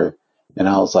massacre. And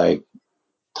I was like,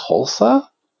 Tulsa?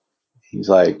 He's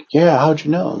like, yeah, how'd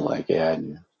you know? I'm like, yeah, I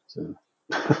knew. So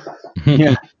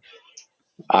Yeah,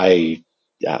 I,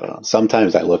 I don't know.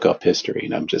 Sometimes I look up history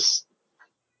and I'm just,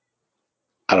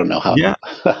 I don't know how yeah.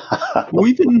 to Well,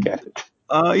 look at it.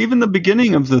 even the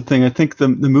beginning of the thing, I think the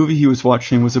movie he was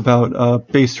watching was about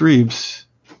Bass Reeves,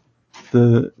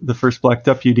 the first black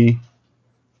deputy,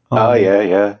 Oh, um, yeah,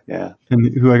 yeah, yeah.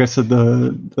 and who I guess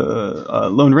the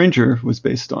Lone Ranger was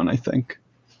based on. I think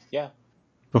Yeah.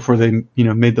 before they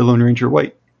made the Lone Ranger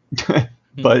white,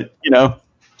 but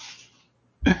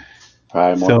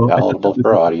Probably more so I thought that palatable was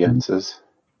for interesting. audiences.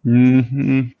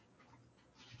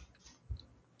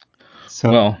 So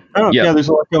Well, I don't know. yeah. Yeah, there's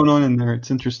a lot going on in there.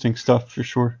 It's interesting stuff for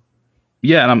sure.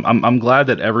 Yeah, and I'm glad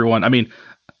that everyone. I mean,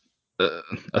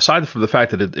 aside from the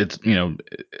fact that it's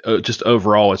just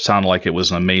overall it sounded like it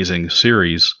was an amazing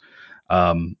series.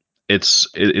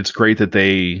 It's great that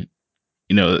they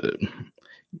you know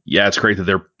yeah, it's great that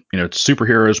they're it's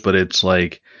superheroes, but it's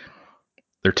like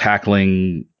they're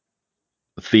tackling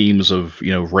themes of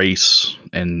race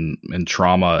and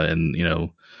trauma and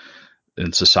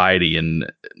and society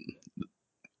and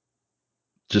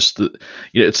just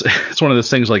it's one of those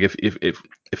things like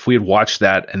if we had watched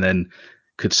that and then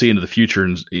could see into the future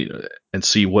and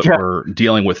see what Yeah. we're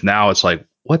dealing with now, it's like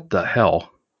what the hell.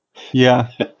 Yeah.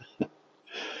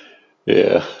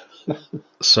 Yeah.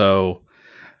 So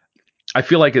I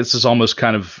feel like this is almost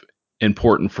kind of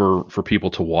important for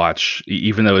people to watch,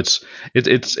 even though it's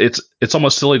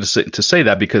almost silly to say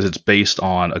that because it's based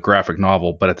on a graphic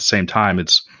novel, but at the same time,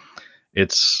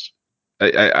 it's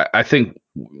I think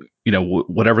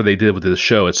whatever they did with the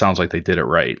show, it sounds like they did it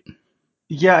right.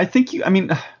 Yeah, I think I mean,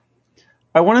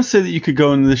 I want to say that you could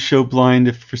go into this show blind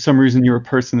if for some reason you're a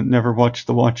person that never watched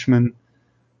The Watchmen,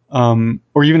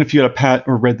 or even if you had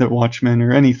or read The Watchmen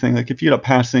or anything. Like if you had a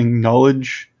passing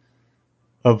knowledge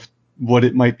of what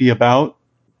it might be about,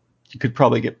 you could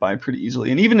probably get by pretty easily.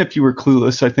 And even if you were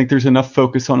clueless, I think there's enough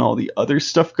focus on all the other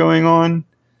stuff going on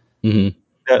Mm-hmm.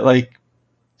 that like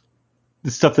the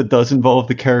stuff that does involve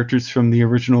the characters from the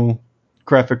original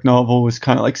graphic novel was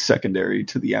kind of like secondary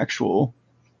to the actual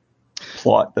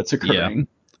plot that's occurring. Yeah.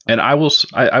 And I will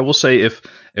say if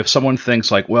someone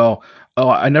thinks like, well, oh,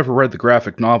 I never read the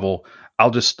graphic novel, I'll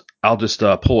just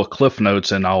pull a Cliff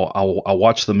Notes and I'll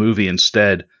watch the movie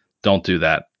instead. Don't do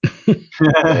that.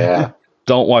 Yeah.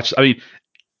 Don't watch. I mean,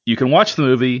 you can watch the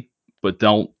movie, but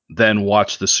don't then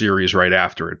watch the series right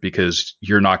after it because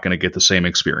you're not going to get the same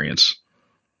experience.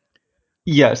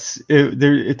 Yes,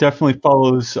 it definitely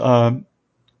follows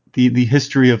the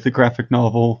history of the graphic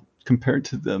novel compared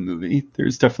to the movie.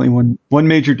 There's definitely one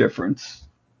major difference.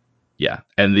 Yeah,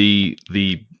 and the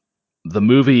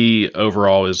movie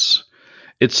overall is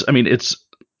it's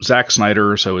Zack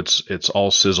Snyder, so it's all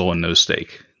sizzle and no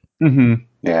steak. Mm-hmm.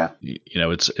 Yeah.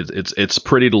 It's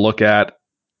pretty to look at,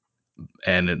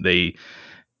 and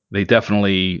they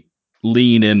definitely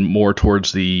lean in more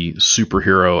towards the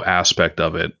superhero aspect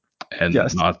of it, and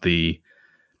Yes. not the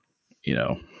you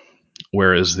know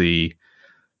whereas the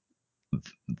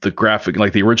graphic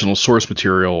like the original source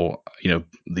material,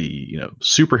 the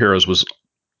superheroes was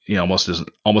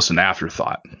almost an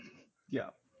afterthought Yeah.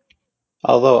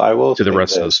 Although to the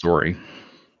rest of the story.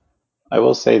 I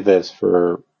will say this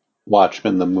for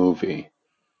Watchmen the movie.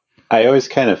 I always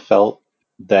kind of felt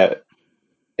that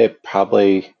it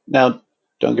probably now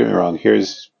don't get me wrong,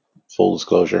 here's full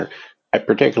disclosure. I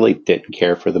particularly didn't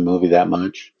care for the movie that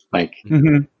much. Like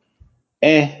Mm-hmm.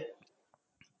 eh,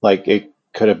 like it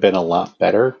could have been a lot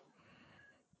better.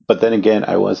 But then again,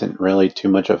 I wasn't really too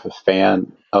much of a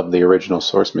fan of the original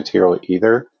source material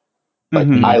either. Like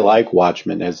Mm-hmm. I Mhm. like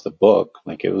Watchmen as the book.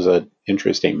 Like it was an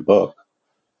interesting book.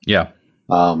 Yeah.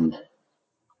 Um,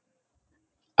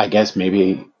 I guess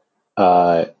maybe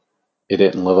uh, it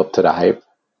didn't live up to the hype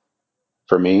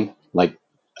for me. Like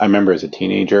I remember as a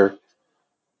teenager,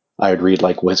 I would read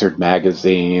like Wizard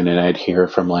magazine, and I'd hear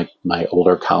from like my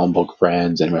older comic book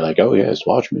friends, and we're like, "Oh yes,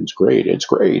 Watchmen's great. It's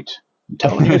great. I'm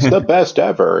telling you, it's the best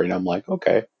ever." And I'm like,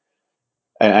 "Okay."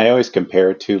 And I always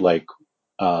compare it to like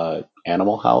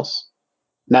Animal House,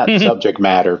 not subject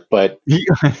matter, but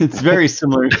It's very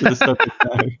similar to the subject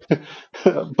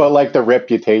matter. but like the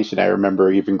reputation. I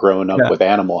remember even growing up Yeah. with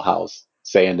Animal House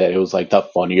saying that it was like the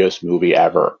funniest movie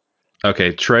ever.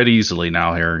 Okay, tread easily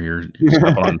now. Here, you're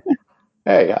stepping on.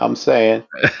 Hey, I'm saying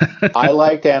I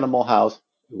liked Animal House.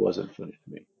 It wasn't funny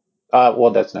to me.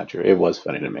 Well, that's not true. It was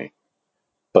funny to me,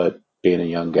 but being a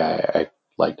young guy, I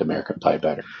liked American Pie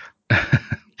better.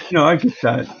 No, I get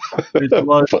that. There's a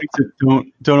lot of things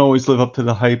that don't always live up to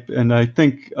the hype, and I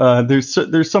think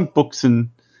there's some books, and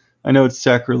I know it's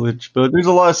sacrilege, but there's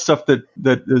a lot of stuff that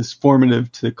is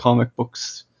formative to comic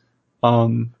books.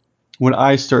 Um, when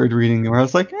I started reading them, I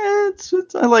was like, it's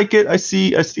I like it. I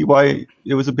see why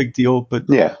it was a big deal, but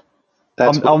Yeah,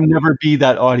 that's what. I'll never be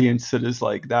that audience that is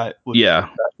like that with Yeah.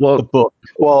 the Well, book.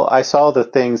 Well, I saw the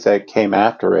things that came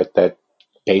after it that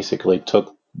basically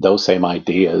took those same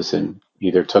ideas and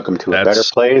either took them to a better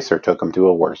that's place or took them to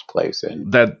a worse place.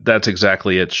 And that's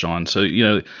exactly it, Sean. So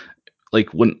like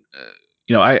when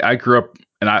I grew up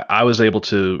and I was able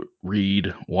to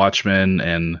read Watchmen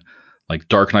and like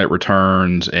Dark Knight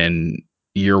Returns and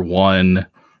Year One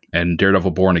and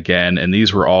Daredevil Born Again, and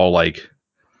these were all like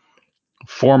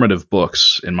formative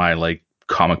books in my like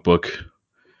comic book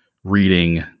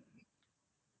reading,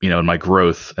 in my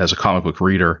growth as a comic book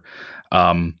reader.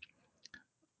 Um,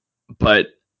 but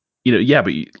yeah,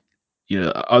 but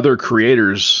other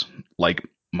creators like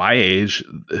my age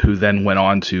who then went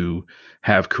on to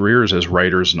have careers as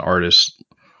writers and artists,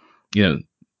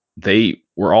 they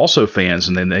were also fans,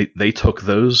 and then they took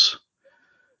those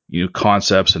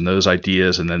concepts and those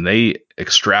ideas, and then they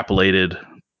extrapolated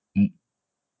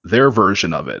their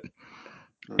version of it,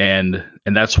 and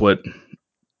that's what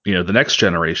the next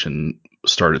generation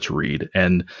started to read.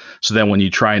 And so then when you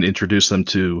try and introduce them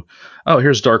to, oh,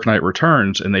 here's Dark Knight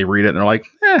Returns, and they read it and they're like,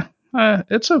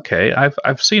 it's okay,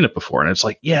 I've seen it before. And it's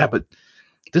like, yeah, but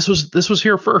this was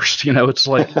here first. It's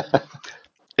like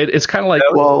it's kind of like,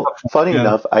 well, funny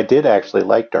enough, I did actually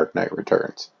like Dark Knight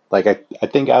Returns. Like, I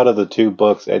think out of the two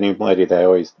books, anybody that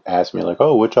always asked me, like,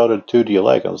 oh, which out of the two do you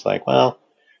like? I was like, well,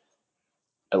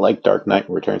 I like Dark Knight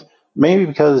Returns. Maybe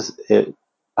because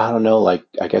I don't know, like,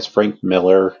 I guess Frank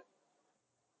Miller,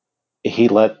 he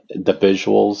let the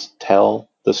visuals tell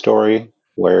the story,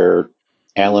 where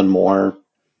Alan Moore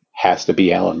has to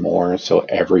be Alan Moore, so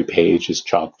every page is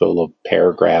chock full of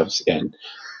paragraphs and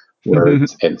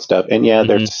words and stuff. And yeah,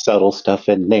 there's subtle stuff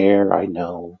in there. I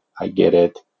know. I get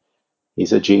it.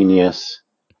 He's a genius.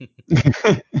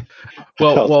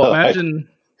 well, imagine,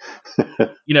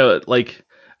 like,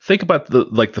 think about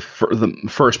the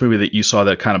first movie that you saw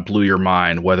that kind of blew your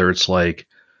mind, whether it's like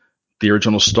the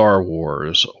original Star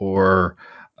Wars or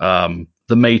The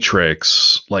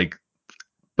Matrix,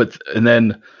 and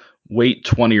then wait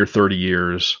 20 or 30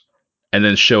 years and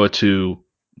then show it to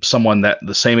someone that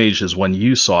the same age as when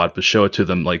you saw it, but show it to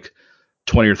them like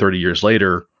 20 or 30 years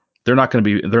later, they're not going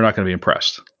to be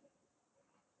impressed.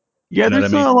 Yeah,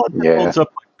 there's not a lot that holds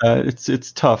up like that.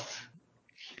 It's tough.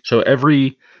 So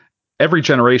every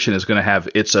generation is going to have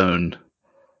its own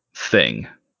thing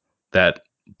that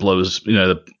blows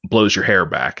your hair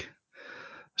back.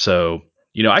 So,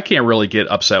 I can't really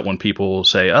get upset when people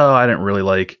say, oh, I didn't really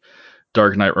like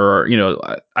Dark Knight, or,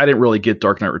 I didn't really get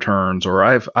Dark Knight Returns, or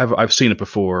I've seen it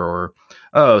before, or,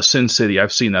 oh, Sin City,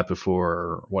 I've seen that before,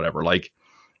 or whatever. Like,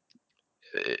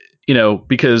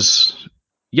 because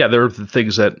there are the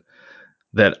things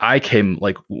that I came,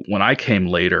 like, when I came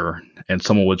later and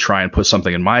someone would try and put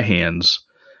something in my hands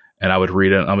and I would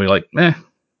read it and I'll be like,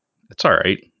 it's all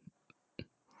right.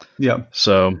 Yeah.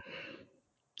 So,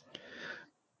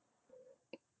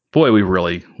 boy, we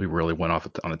really went off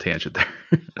on a tangent there.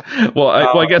 Well,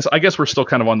 I guess we're still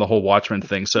kind of on the whole Watchmen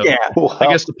thing. So yeah. Well, I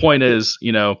guess the point is,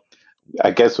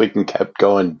 I guess we can keep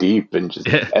going deep and just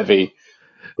heavy.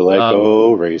 Like,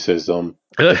 oh, racism.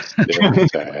 Oh,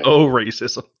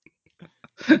 racism.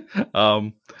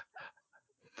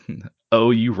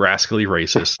 Oh, you rascally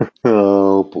racist.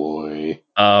 Oh boy.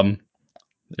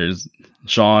 There's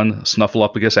Sean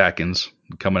Snuffleupagus Atkins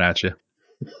coming at you.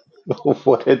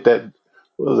 What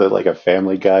was it, like a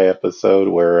Family Guy episode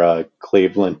where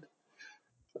Cleveland,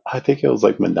 I think it was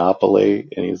like Monopoly,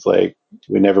 and he's like,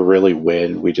 we never really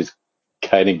win, we just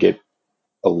kind of get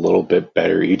a little bit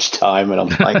better each time. And I'm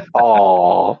like,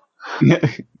 oh,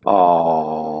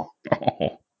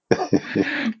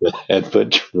 that's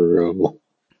but true.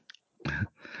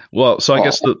 Well, so I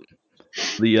guess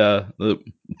the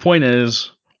point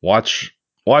is, watch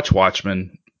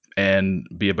Watchmen and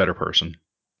be a better person.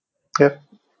 Yep.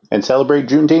 And celebrate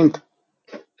Juneteenth.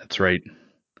 That's right.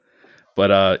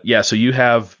 But so you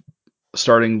have,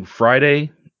 starting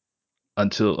Friday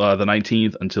until the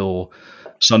 19th until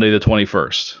Sunday the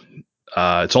 21st.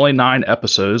 It's only 9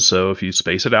 episodes, so if you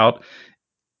space it out,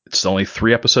 it's only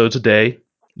 3 episodes a day.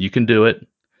 You can do it.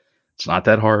 It's not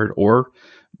that hard. Or,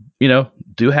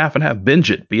 do half and half.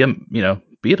 Binge it. Be an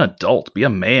adult. Be a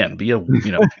man. Be a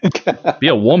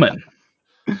woman.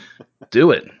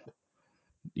 Do it.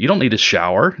 You don't need a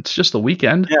shower. It's just the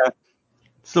weekend. Yeah,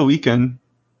 it's the weekend.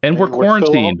 And we're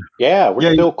quarantined.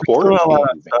 We're still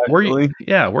quarantined. Where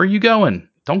are you going?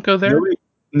 Don't go there.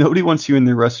 Nobody wants you in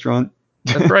their restaurant.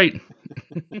 That's right.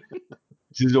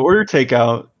 Just order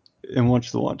takeout and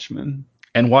watch The Watchmen.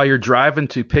 And while you're driving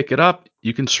to pick it up,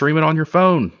 you can stream it on your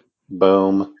phone.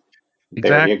 Boom. Exactly.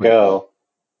 There you go.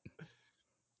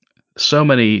 So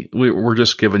many. We're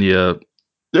just giving you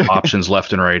options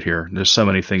left and right here. There's so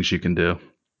many things you can do.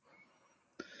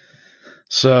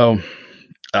 So,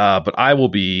 but I will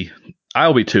be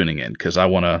tuning in because I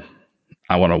want to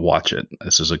watch it.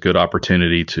 This is a good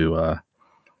opportunity to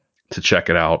check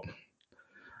it out.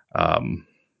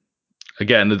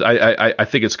 Again, I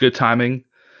think it's good timing.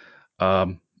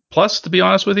 Plus, to be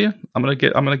honest with you, I'm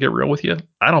gonna get real with you.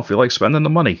 I don't feel like spending the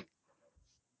money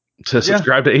to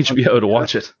subscribe to HBO to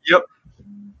watch it. Yep.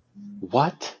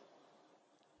 What?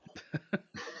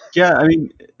 Yeah, I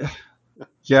mean,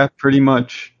 yeah, pretty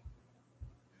much.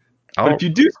 But if you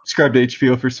do subscribe to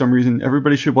HBO for some reason,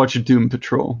 everybody should watch Doom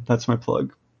Patrol. That's my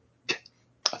plug.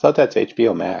 thought that's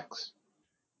HBO Max.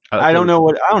 I don't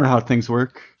know how things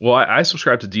work. Well, I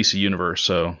subscribe to DC Universe,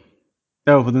 so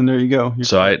Oh, well then there you go.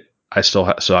 I'm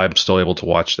still able to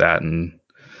watch that, and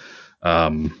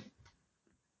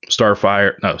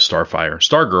Stargirl,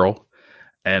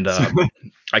 and I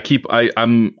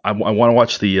want to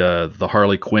watch the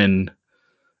Harley Quinn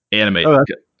anime. Oh, I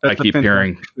that's a keep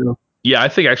hearing. fantastic show. Yeah, I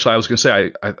think actually I was gonna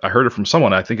say I heard it from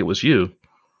someone. I think it was you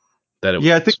that it.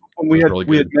 Yeah, I think when we was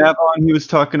really had good. Matt on, he was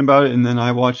talking about it, and then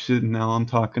I watched it, and now I'm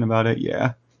talking about it.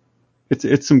 Yeah,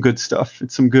 it's some good stuff.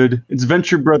 It's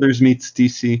Venture Brothers meets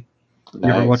DC. You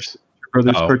ever watched Nice. Venture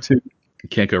Brothers Oh. cartoon? You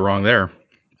can't go wrong there.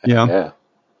 Yeah. Yeah.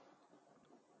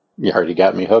 You already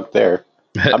got me hooked there.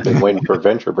 I've been waiting for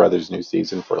Venture Brothers new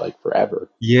season for like forever.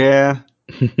 Yeah.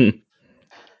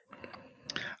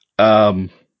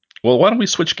 Well, why don't we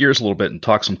switch gears a little bit and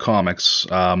talk some comics?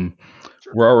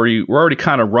 We're already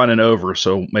kind of running over,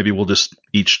 so maybe we'll just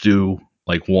each do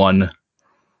like one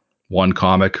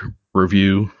comic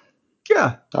review.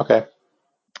 Yeah. Okay.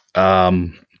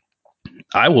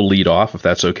 I will lead off if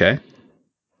that's okay.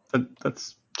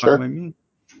 That's Sure. fine by me.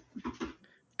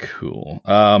 Cool.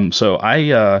 So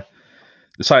I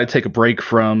decided to take a break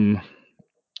from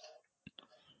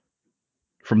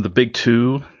the big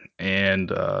two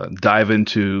and dive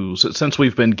into, since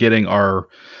we've been getting our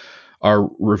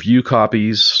review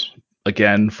copies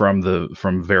again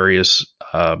from various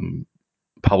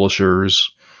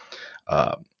publishers.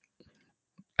 I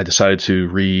decided to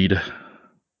read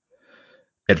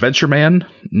Adventure Man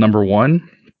 #1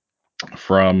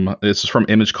 this is from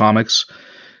Image Comics,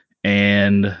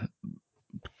 and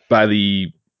by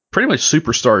the pretty much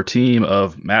superstar team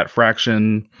of Matt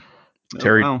Fraction,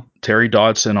 Terry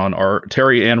Dodson on art,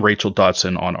 Terry and Rachel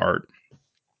Dodson on art.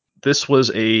 This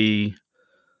was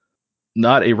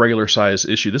not a regular size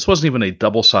issue. This wasn't even a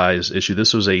double size issue.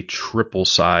 This was a triple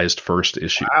sized first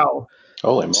issue. Wow.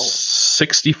 Holy moly.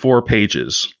 64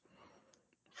 pages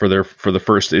for the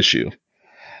first issue.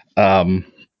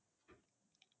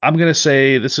 I'm gonna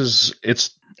say it's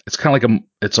kind of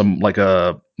like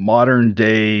a modern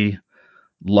day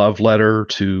love letter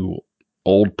to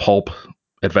old pulp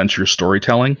adventure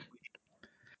storytelling.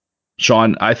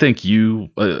 Sean, I think you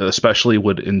especially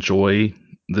would enjoy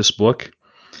this book.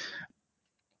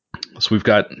 So we've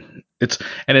got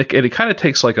it kind of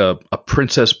takes like a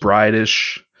Princess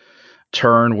Bride-ish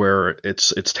turn where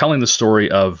it's telling the story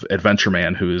of Adventure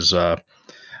Man, who is I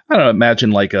don't know,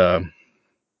 imagine like a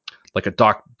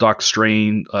Doc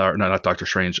Strange, no, not Doctor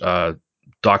Strange,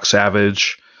 Doc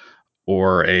Savage,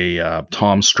 or a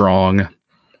Tom Strong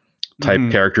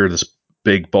type character. This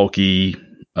big, bulky,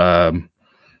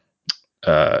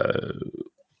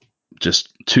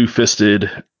 just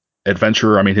two-fisted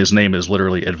adventurer. I mean, his name is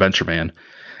literally Adventure Man,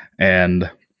 and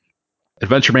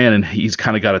he's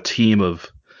kind of got a team of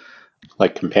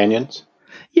like companions.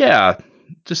 Yeah,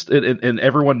 just and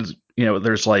everyone's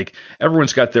there's like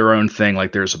everyone's got their own thing.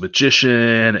 Like there's a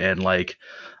magician and like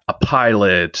a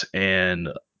pilot and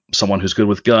someone who's good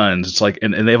with guns. It's like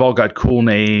and they've all got cool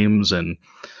names, and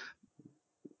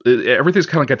everything's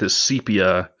kind of got this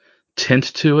sepia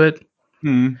tint to it.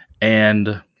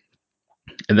 And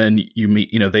then you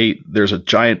meet there's a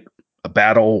giant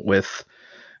battle with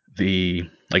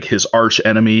his arch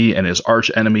enemy, and his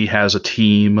arch enemy has a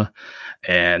team.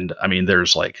 And I mean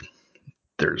there's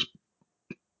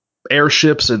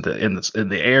airships in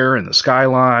the air and the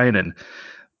skyline,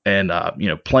 and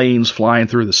planes flying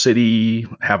through the city,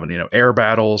 having air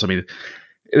battles. I mean,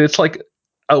 it's like,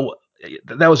 oh,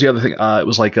 that was the other thing. It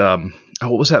was like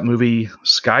what was that movie,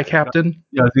 Sky Captain?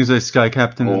 Yeah, I think it's Sky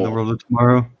Captain in the World of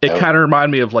Tomorrow. It kind of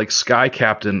reminded me of like Sky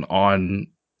Captain on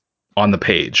the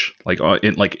page, like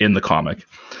in the comic.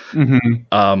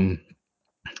 And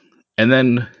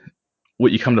then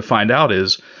what you come to find out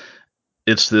is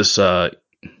it's this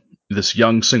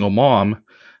young single mom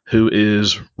who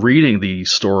is reading the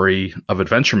story of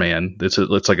Adventure Man. It's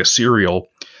like a serial.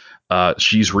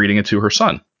 She's reading it to her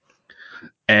son,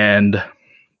 and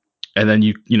then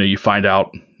you find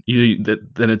out that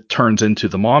then it turns into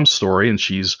the mom's story, and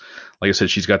she's, like I said,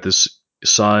 she's got this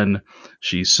son.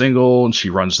 She's single and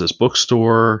she runs this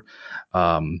bookstore,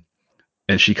 and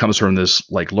she comes from this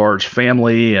like large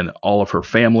family, and all of her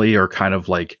family are kind of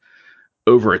like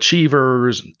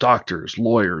overachievers, doctors,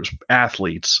 lawyers,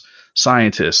 athletes,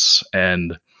 scientists,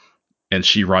 and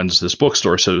she runs this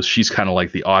bookstore. So she's kind of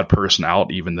like the odd person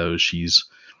out, even though she's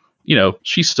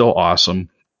still awesome.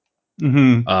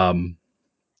 But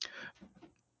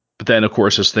then of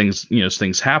course as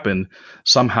things happen,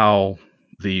 somehow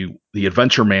the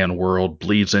Adventure Man world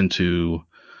bleeds into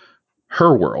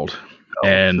her world.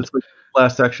 And it's like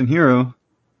Last Action Hero.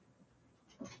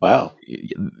 Wow.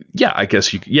 Yeah, I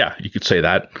guess you could say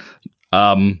that.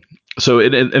 So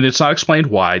and it's not explained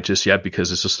why just yet because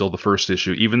this is still the first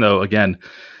issue, even though again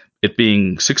it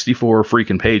being 64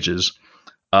 freaking pages,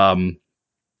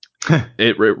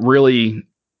 it really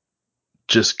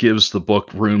just gives the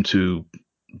book room to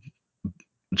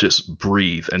just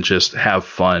breathe and just have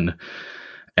fun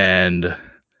and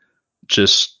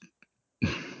just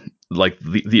like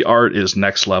the art is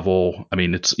next level. I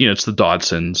mean, it's it's the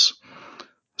Dodsons,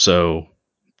 so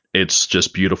it's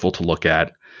just beautiful to look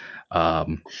at.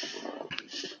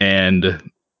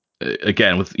 And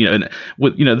again, with and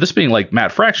with this being like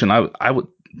Matt Fraction,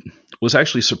 was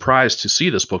actually surprised to see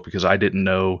this book because I didn't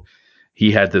know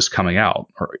he had this coming out,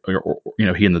 or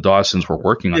he and the Dawsons were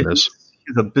working on this.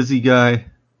 He's a busy guy.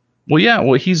 Well, yeah,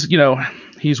 well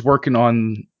he's working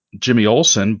on Jimmy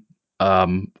Olsen,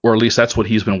 or at least that's what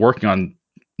he's been working on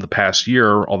the past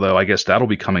year. Although I guess that'll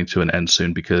be coming to an end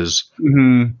soon because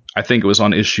I think it was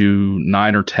on issue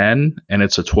 9 or 10, and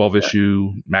it's a 12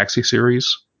 issue maxi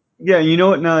series. Yeah, you know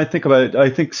what? Now I think about it,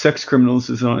 I think Sex Criminals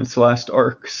is on its last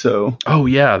arc. So. Oh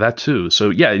yeah, that too.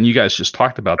 So yeah, and you guys just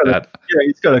talked about that. Yeah,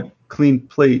 he's got a clean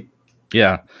plate.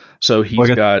 Yeah. So he's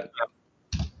got.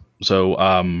 So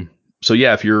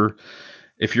yeah, if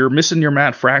you're missing your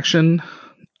Matt Fraction,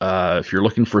 if you're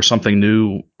looking for something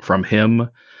new from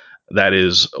him that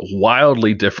is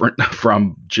wildly different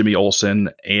from Jimmy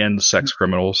Olsen and Sex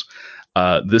Criminals,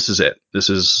 this is it. This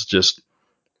is just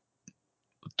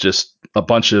a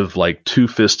bunch of like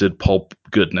two-fisted pulp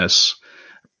goodness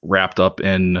wrapped up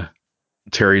in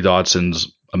Terry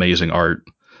Dodson's amazing art.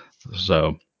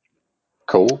 So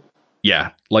cool.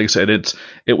 Yeah, like I said,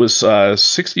 it was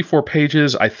 64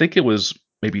 pages. I think it was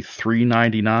maybe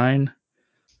 $3.99.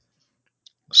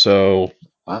 So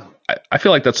wow. I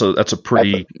feel like that's a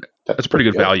pretty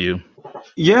good value.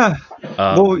 Yeah.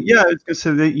 Well, yeah, I was gonna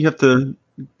say that you have to,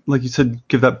 like you said,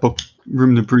 give that book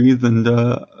room to breathe and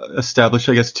establish,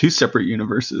 I guess, two separate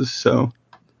universes. So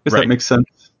I guess that makes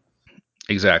sense.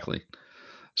 Exactly.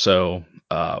 So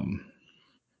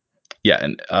yeah,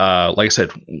 and like I said,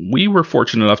 we were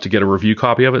fortunate enough to get a review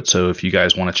copy of it. So if you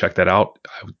guys want to check that out,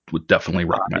 I would definitely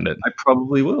recommend it. I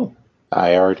probably will.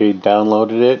 I already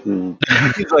downloaded it, and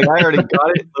he's like, I already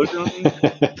got it loaded on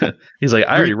me. He's like,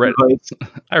 I already read it.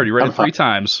 I already read it 3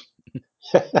 times.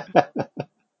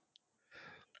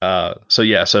 So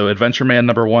yeah, so Adventure Man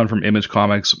 #1 from Image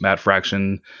Comics, Matt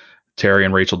Fraction, Terry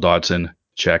and Rachel Dodson.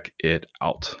 Check it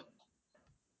out.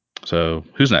 So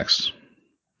who's next?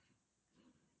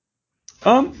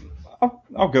 I'll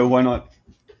go. Why not?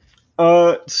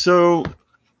 So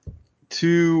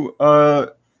to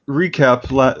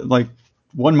recap, like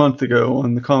 1 month ago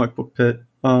on the Comic Book Pit,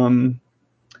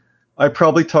 I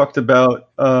probably talked about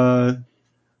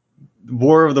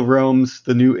War of the Realms,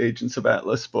 the new Agents of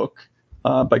Atlas book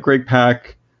by Greg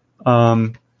Pak,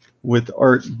 with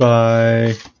art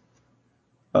by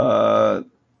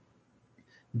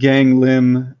Gang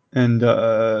Lim and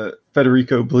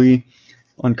Federico Blee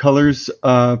on colors.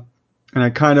 And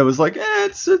I kind of was like,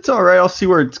 it's all right. I'll see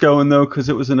where it's going, though, because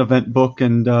it was an event book,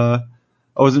 and I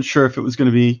wasn't sure if it was going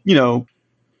to be,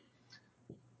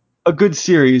 a good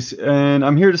series. And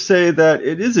I'm here to say that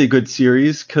it is a good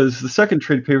series because the second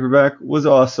trade paperback was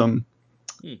awesome.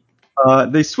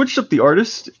 They switched up the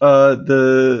artist. For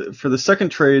the second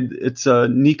trade, it's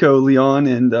Nico Leon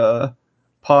and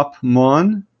Pop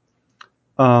Mon.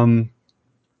 I'm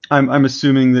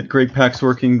assuming that Greg Pak's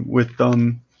working with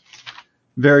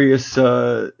various.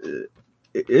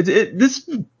 This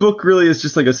book really is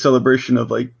just like a celebration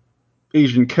of like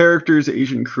Asian characters,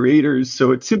 Asian creators.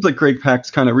 So it seems like Greg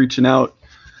Pak's kind of reaching out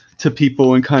to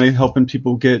people and kind of helping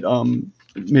people get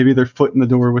maybe their foot in the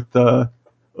door with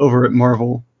over at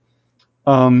Marvel.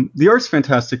 The art's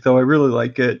fantastic, though. I really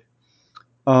like it.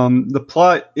 The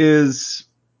plot is.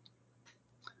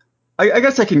 I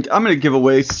guess I'm going to give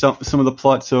away some of the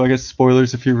plot, so I guess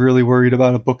spoilers if you're really worried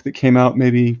about a book that came out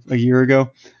maybe a year ago.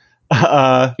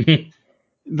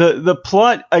 The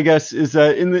plot, I guess, is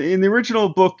that in the original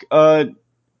book,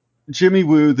 Jimmy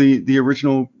Woo, the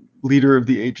original leader of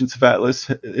the Agents of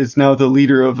Atlas, is now the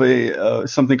leader of a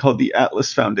something called the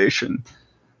Atlas Foundation.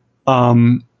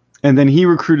 And then he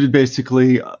recruited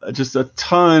basically just a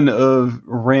ton of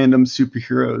random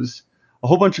superheroes, a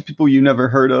whole bunch of people you never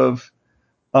heard of.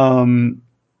 And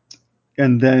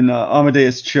then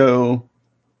Amadeus Cho,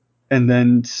 and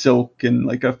then Silk, and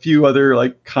like a few other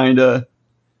like kind of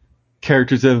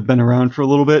characters that have been around for a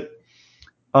little bit.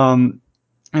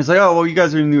 It's like, oh, well, you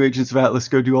guys are the new Agents of Atlas,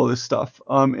 go do all this stuff.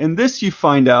 In this, you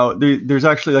find out there's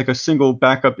actually like a single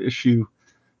backup issue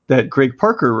that Greg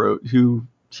Parker wrote, who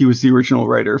he was the original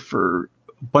writer for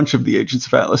bunch of the Agents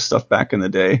of Atlas stuff back in the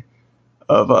day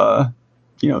of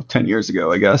 10 years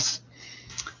ago, I guess.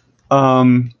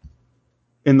 And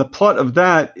the plot of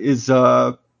that is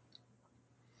trying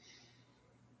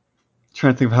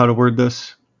to think of how to word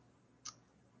this.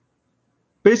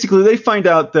 Basically, they find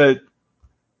out that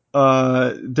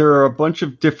there are a bunch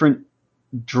of different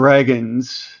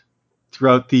dragons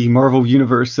throughout the Marvel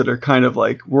universe that are kind of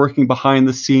like working behind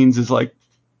the scenes as like,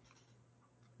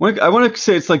 I want to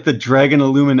say it's like the Dragon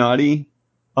Illuminati.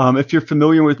 If you're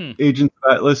familiar with Agents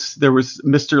of Atlas, there was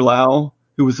Mr. Lau,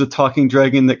 who was the talking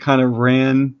dragon that kind of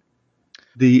ran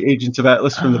the Agents of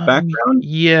Atlas from the background.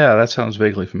 Yeah, that sounds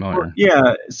vaguely familiar.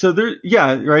 Yeah, so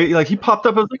right? Like he popped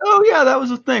up. I was like, oh yeah, that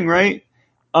was a thing, right?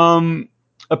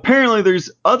 Apparently,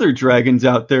 there's other dragons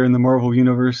out there in the Marvel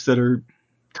universe that are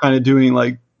kind of doing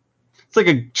like, it's like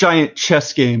a giant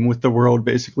chess game with the world,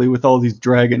 basically, with all these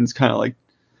dragons kind of like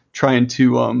trying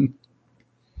to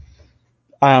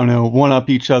I don't know, one up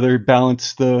each other,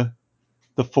 balance the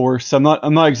force. I'm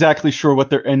not exactly sure what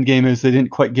their end game is. They didn't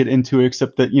quite get into it,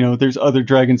 except that there's other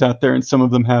dragons out there, and some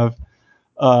of them have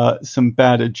some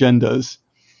bad agendas.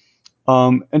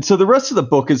 And so the rest of the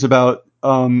book is about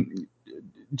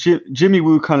Jimmy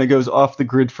Woo kind of goes off the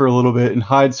grid for a little bit and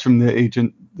hides from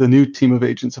the new team of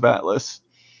Agents of Atlas,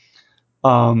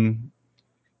 and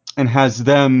has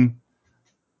them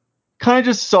kind of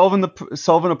just solving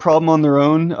a problem on their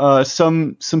own.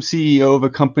 Some CEO of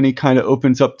a company kind of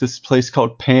opens up this place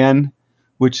called Pan,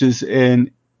 which is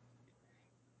an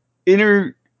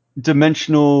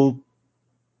interdimensional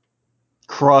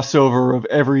crossover of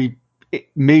every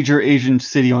major Asian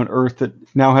city on Earth that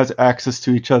now has access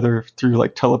to each other through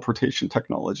like teleportation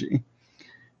technology.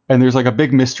 And there's like a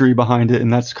big mystery behind it,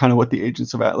 and that's kind of what the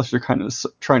Agents of Atlas are kind of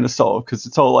trying to solve, because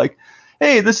it's all like,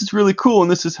 hey, this is really cool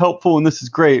and this is helpful and this is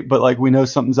great, but like we know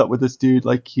something's up with this dude.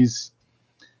 Like he's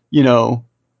some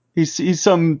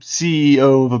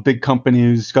CEO of a big company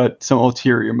who's got some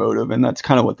ulterior motive, and that's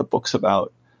kind of what the book's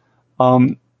about.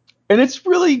 And it's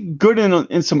really good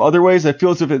in some other ways. I feel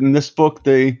as if in this book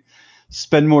they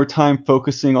spend more time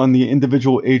focusing on the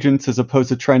individual agents as opposed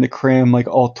to trying to cram like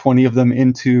all 20 of them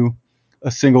into a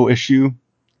single issue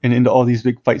and into all these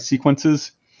big fight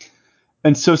sequences.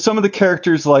 And so some of the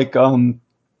characters like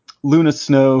Luna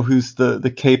Snow, who's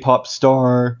the K-pop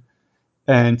star,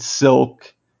 and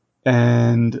Silk,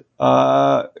 and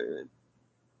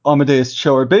Amadeus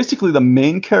Cho are basically the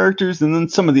main characters, and then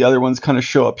some of the other ones kind of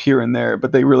show up here and there,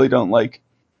 but they really don't like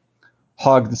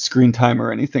hog the screen time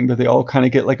or anything, but they all kind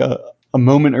of get like a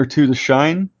moment or two to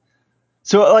shine.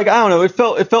 So like, I don't know, it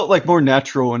felt like more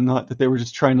natural, and not that they were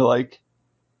just trying to like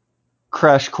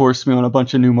crash course me on a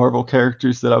bunch of new Marvel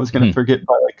characters that I was going to forget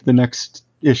by like the next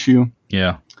issue.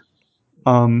 Yeah.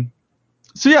 So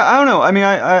yeah, I don't know. I mean,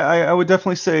 I would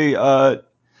definitely say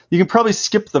you can probably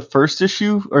skip the first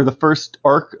issue or the first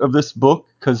arc of this book,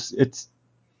 because it's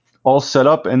all set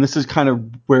up, and this is kind of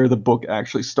where the book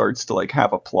actually starts to like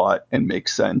have a plot and make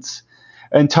sense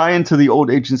and tie into the old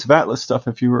Agents of Atlas stuff.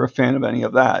 If you were a fan of any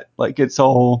of that, like it's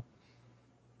all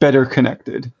better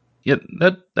connected. Yeah,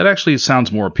 that actually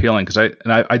sounds more appealing, because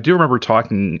I do remember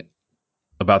talking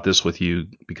about this with you,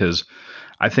 because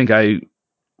I think I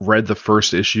read the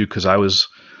first issue because I was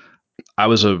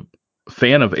a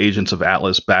fan of Agents of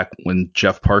Atlas back when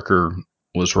Jeff Parker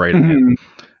was writing it.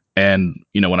 And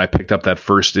when I picked up that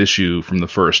first issue from the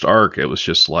first arc, it was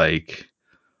just like,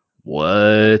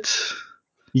 what?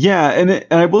 Yeah, and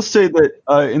I will say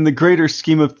that in the greater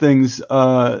scheme of things,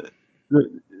 I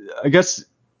guess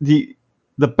the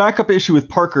backup issue with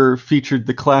Parker featured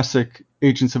the classic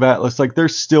Agents of Atlas. Like they're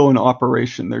still in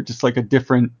operation. They're just like a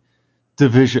different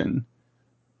division.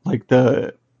 Like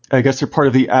I guess they're part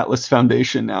of the Atlas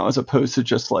Foundation now, as opposed to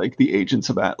just like the Agents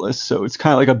of Atlas. So it's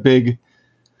kind of like a big,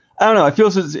 I don't know. I feel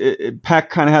as Pack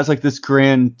kind of has like this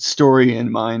grand story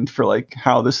in mind for like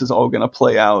how this is all going to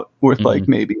play out, with like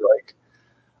maybe like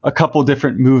a couple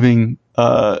different moving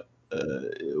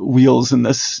wheels in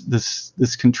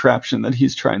this contraption that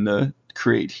he's trying to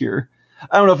create here.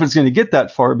 I don't know if it's going to get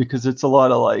that far, because it's a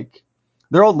lot of like,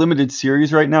 they're all limited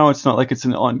series right now. It's not like it's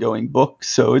an ongoing book,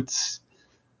 so it's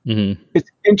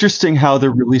interesting how they're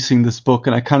releasing this book,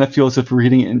 and I kind of feel as if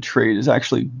reading it in trade is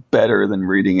actually better than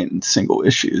reading it in single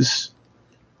issues.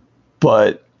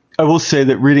 But I will say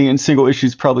that reading it in single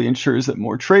issues probably ensures that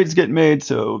more trades get made.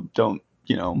 So don't,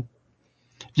 if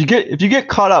you get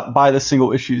caught up, buy the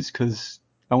single issues, because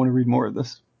I want to read more of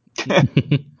this.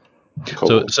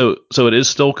 Cool. So it is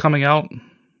still coming out?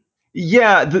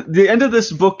 Yeah, the end of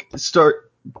this book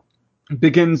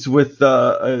begins with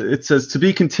it says to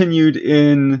be continued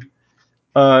in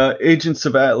Agents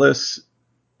of Atlas,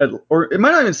 or it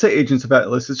might not even say Agents of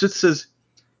Atlas. It just says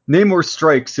Namor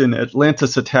strikes and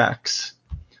Atlantis attacks,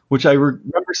 which I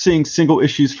remember seeing single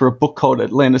issues for a book called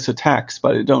Atlantis Attacks,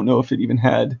 but I don't know if it even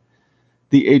had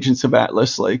the Agents of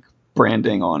Atlas like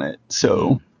branding on it.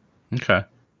 So Okay.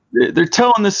 they're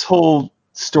telling this whole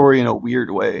story in a weird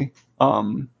way.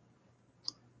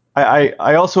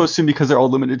 I also assume because they're all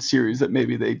limited series that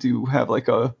maybe they do have like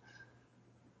a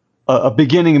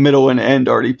beginning, middle, and end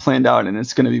already planned out, and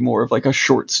it's going to be more of like a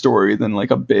short story than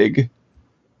like a big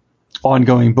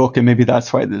ongoing book, and maybe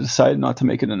that's why they decided not to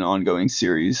make it an ongoing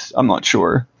series. I'm not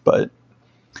sure, but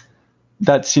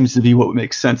that seems to be what would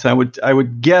make sense. I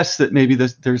would guess that maybe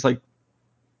there's like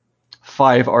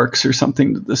 5 arcs or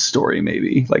something to this story,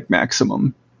 maybe like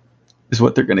maximum is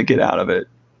what they're going to get out of it.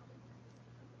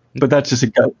 But that's just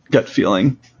a gut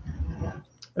feeling,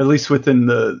 at least within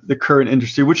the current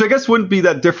industry, which I guess wouldn't be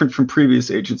that different from previous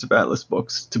Agents of Atlas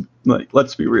books. To like,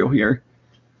 let's be real here.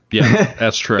 Yeah,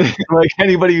 that's true. Like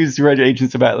anybody who's read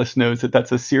Agents of Atlas knows that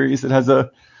that's a series that has a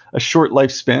short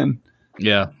lifespan.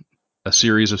 Yeah, a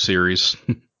series of series.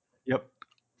 Yep.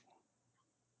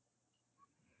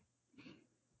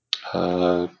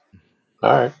 All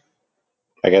right.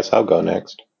 I guess I'll go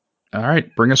next. All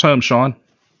right, bring us home, Sean.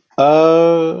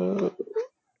 I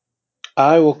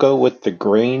will go with The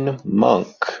Green Monk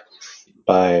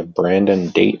by Brandon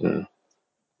Dayton.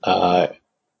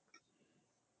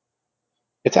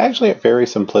 It's actually a very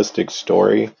simplistic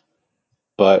story,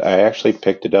 but I actually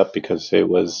picked it up because it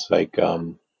was like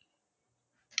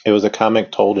it was a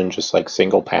comic told in just like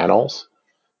single panels.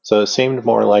 So it seemed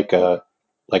more like a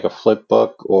flip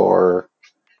book or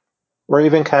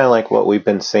even kind of like what we've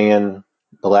been seeing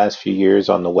the last few years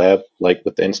on the web, like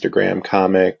with Instagram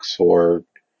comics or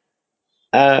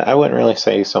I wouldn't really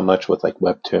say so much with like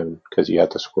Webtoon because you have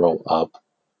to scroll up.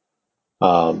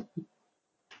 Um,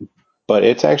 but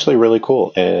it's actually really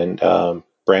cool. And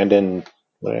Brandon,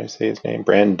 what did I say his name?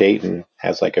 Brandon Dayton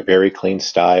has like a very clean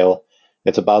style.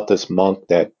 It's about this monk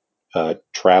that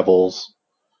travels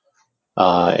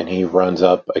and he runs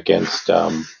up against,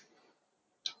 I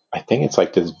think it's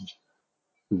like this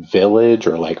village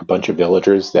or like a bunch of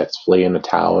villagers that's fleeing the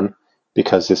town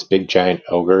because this big giant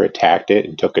ogre attacked it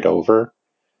and took it over.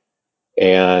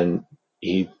 And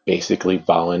he basically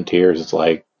volunteers. It's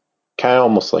like kind of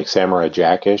almost like Samurai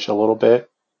Jackish a little bit.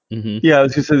 Mm-hmm. Yeah, I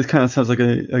was gonna say this kind of sounds like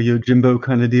a Yojimbo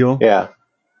kind of deal. Yeah,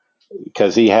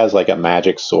 because he has like a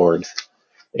magic sword,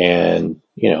 and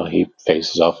he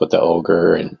faces off with the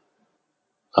ogre, and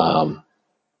um,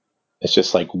 it's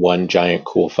just like one giant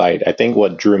cool fight. I think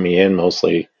what drew me in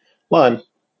mostly, one,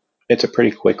 it's a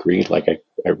pretty quick read. Like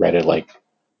I read it like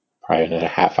probably in a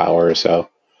half hour or so,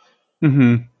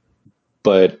 Mm-hmm.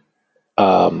 but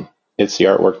it's the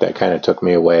artwork that kind of took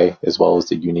me away, as well as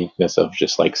the uniqueness of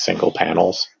just like single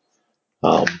panels.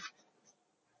 Um,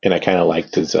 and I kind of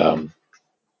liked his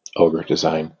ogre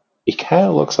design. He kind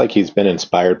of looks like he's been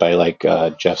inspired by like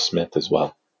Jeff Smith as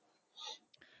well.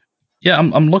 Yeah,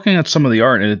 I'm looking at some of the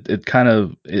art, and it kind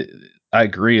of I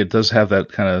agree. It does have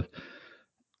that kind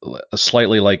of a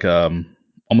slightly like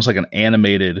almost like an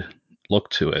animated look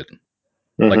to it,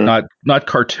 like Mm-hmm. not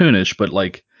cartoonish, but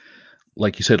like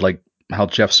you said, like how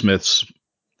Jeff Smith's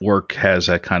work has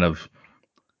that kind of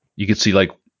you can see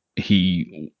like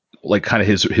he like kind of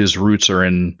his roots are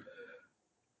in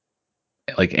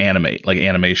like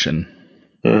animation.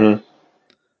 Mm-hmm.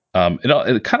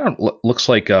 It kind of looks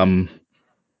like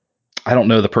I don't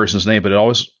know the person's name, but it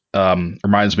always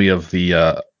reminds me of the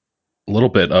a little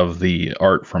bit of the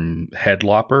art from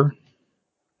Headlopper,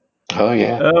 Oh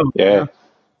yeah, Oh, yeah, yeah.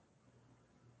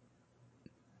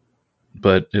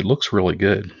 but it looks really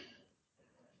good.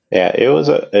 yeah. It was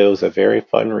a very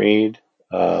fun read,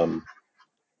 um,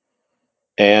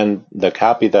 and the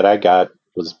copy that I got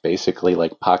was basically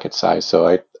like pocket size. So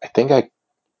I think I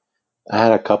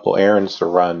had a couple errands to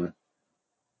run,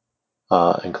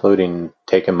 including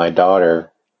taking my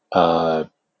daughter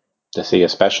to see a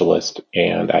specialist,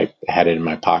 and I had it in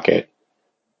my pocket,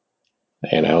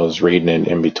 and I was reading it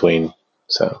in between.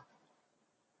 So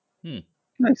Hmm.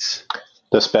 Nice.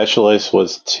 the specialist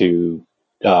was to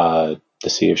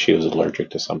see if she was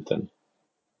allergic to something.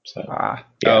 So Ah.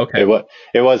 Oh, yeah, okay.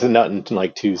 it wasn't nothing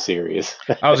like too serious.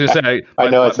 I was gonna say, I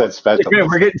know it said Yeah, specialist.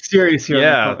 we're getting serious here.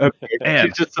 yeah, Okay.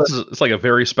 man, it's like a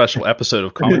very special episode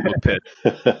of Comic Book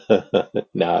Pit.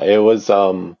 No, it was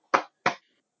oh,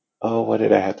 what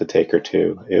did I have to take her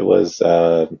to? It was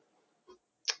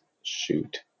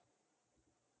shoot,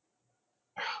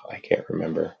 I can't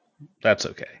remember. That's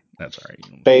okay. That's all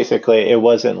right. Basically, it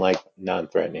wasn't like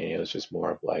non-threatening. It was just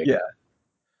more of like, Yeah.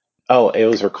 oh, it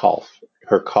was her cough.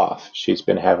 Her cough. She's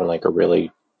been having like a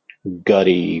really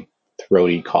gutty,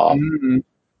 throaty cough, Mm.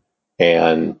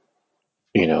 and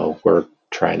we're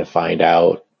trying to find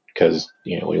out because,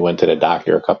 we went to the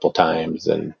doctor a couple times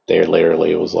and they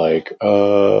literally was like,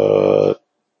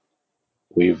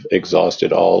 we've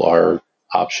exhausted all our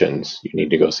options. You need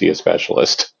to go see a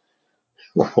specialist.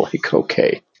 We're like,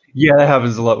 okay. Yeah, that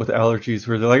happens a lot with allergies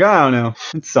where they're like, I don't know,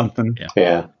 it's something.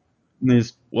 Yeah. And they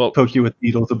just poke you with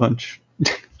needles a bunch.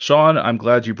 Sean, I'm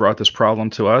glad you brought this problem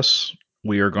to us.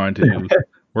 We're going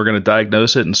to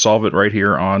diagnose it and solve it right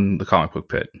here on the Comic Book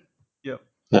Pit. Yep.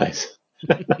 Nice.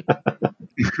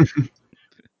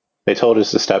 They told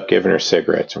us to stop giving her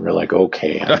cigarettes, and we're like,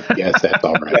 okay, I guess that's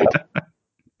all right.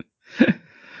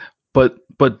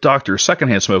 But doctor,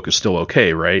 secondhand smoke is still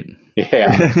okay, right?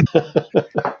 Yeah.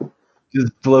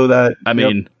 Just blow that. I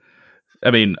mean,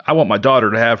 I want my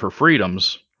daughter to have her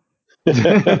freedoms.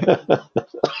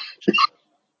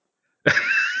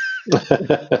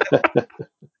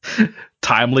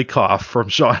 Timely cough from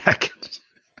Sean Atkins.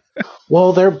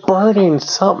 Well, they're burning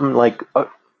something like.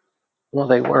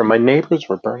 They were. My neighbors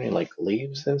were burning like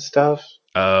leaves and stuff.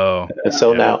 Oh. And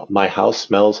so now my house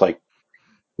smells like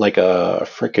a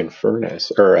freaking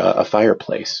furnace or a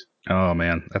fireplace. Oh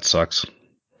man, that sucks.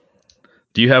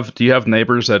 Do you have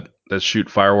neighbors that shoot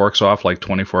fireworks off like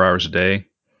 24 hours a day?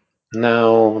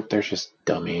 No, they're just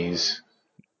dummies.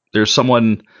 There's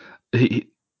someone.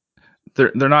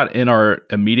 They're not in our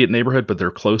immediate neighborhood, but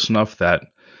they're close enough that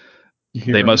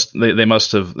they must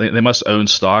own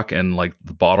stock in like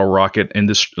the bottle rocket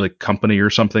industry, like company or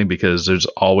something, because there's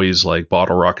always like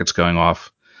bottle rockets going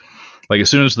off. Like as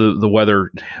soon as the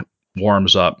weather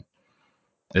warms up,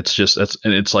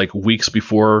 it's like weeks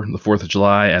before the 4th of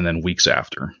July and then weeks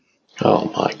after.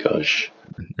 Oh my gosh.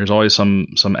 There's always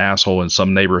some asshole in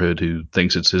some neighborhood who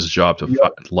thinks it's his job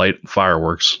to light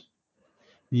fireworks.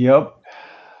 Yep.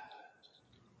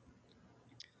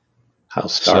 How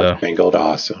star-spangled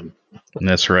awesome.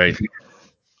 That's right.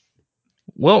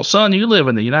 Well, son, you live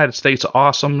in the United States of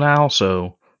awesome now,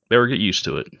 so better get used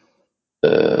to it.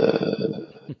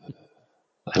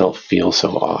 I don't feel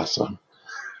so awesome.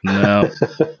 No,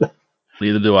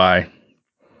 neither do I.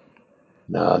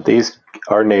 No,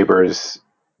 our neighbors,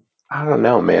 I don't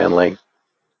know, man. Like,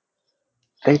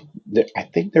 I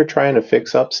think they're trying to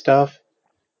fix up stuff,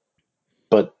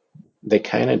 but they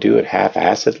kind of do it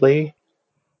half-assedly.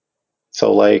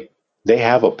 So, like, they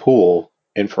have a pool,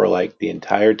 and for like the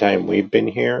entire time we've been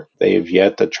here, they have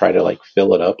yet to try to like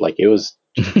fill it up. Like, it was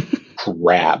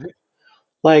crap.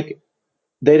 Like,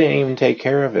 they didn't even take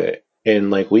care of it. And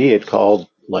like, we had called,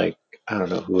 like, I don't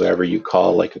know, whoever you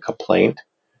call, like a complaint,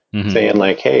 saying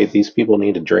like, hey, these people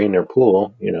need to drain their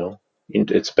pool.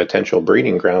 It's a potential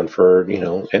breeding ground for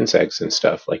insects and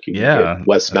stuff. Like you can get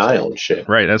West Nile and shit.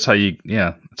 Right. That's how you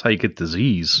get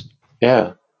disease.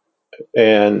 Yeah.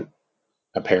 And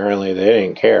apparently they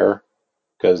didn't care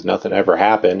because nothing ever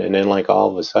happened. And then like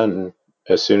all of a sudden,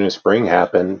 as soon as spring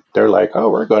happened, they're like, oh,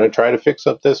 we're going to try to fix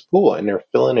up this pool, and they're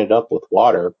filling it up with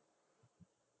water.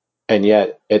 And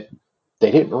yet they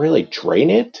didn't really drain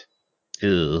it.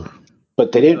 Ew.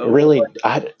 But they didn't really.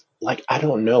 I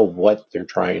don't know what they're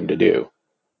trying to do.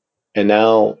 And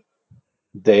now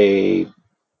they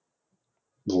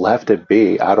left it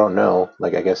be. I don't know.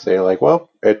 Like, I guess they're like, well,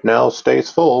 it now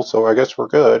stays full, so I guess we're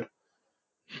good.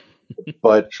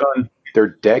 But Sean, their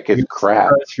deck is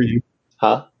crap. For you.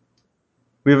 Huh?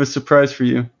 We have a surprise for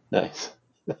you. Nice.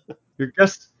 Your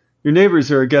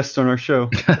neighbors are a guest on our show.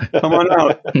 Come on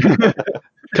out.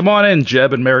 Come on in,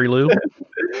 Jeb and Mary Lou.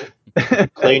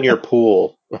 Clean your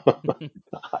pool.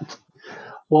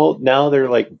 Well, now they're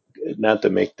like, not to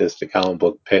make this the comic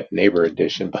book pet neighbor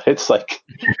edition, but it's like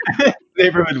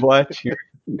neighborhood watch.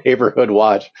 Neighborhood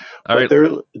watch. All but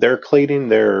right. they're cleaning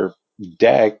their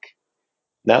deck,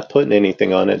 not putting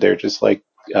anything on it. They're just like,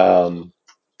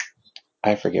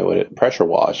 I forget pressure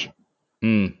wash.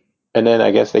 Mm. And then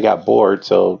I guess they got bored,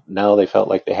 so now they felt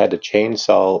like they had to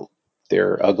chainsaw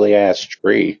their ugly ass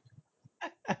tree.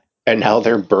 And now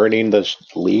they're burning the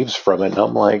leaves from it. And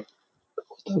I'm like,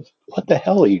 what the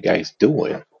hell are you guys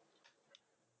doing?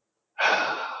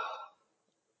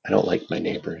 I don't like my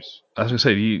neighbors. I was gonna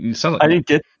say, you sound like I didn't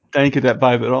get that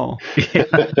vibe at all.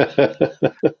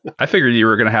 I figured you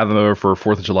were gonna have them over for a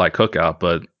 4th of July cookout,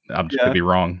 but I'm just could be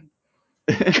wrong.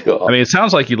 I mean, it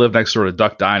sounds like you live next door to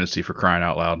Duck Dynasty, for crying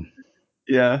out loud.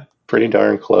 Yeah. Pretty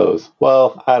darn close.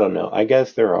 Well, I don't know. I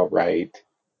guess they're all right.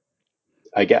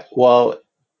 I guess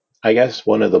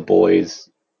one of the boys,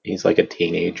 he's like a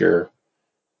teenager. I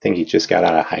think he just got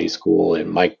out of high school,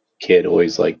 and my kid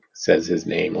always like says his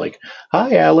name, like,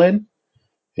 hi, Alan.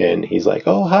 And he's like,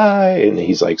 oh, hi. And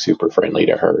he's like super friendly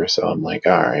to her. So I'm like,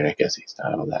 all right, I guess he's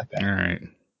not all that bad. All right.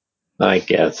 I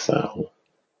guess so.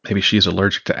 Maybe she's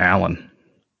allergic to Alan.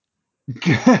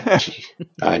 Gee,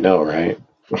 I know, right?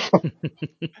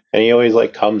 And he always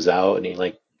like comes out and he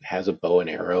like has a bow and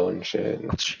arrow and shit.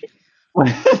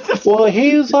 Well,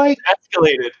 he's like,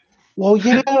 Escalated. well,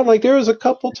 yeah, like there was a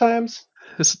couple times,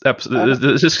 This episode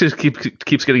this just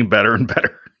keeps getting better and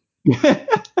better.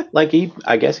 like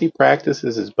I guess he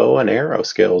practices his bow and arrow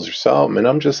skills or something, and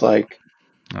I'm just like,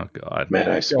 Oh God. man,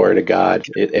 I swear to God,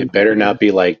 it better not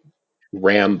be like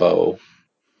Rambo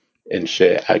and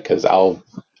shit, because I'll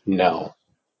no.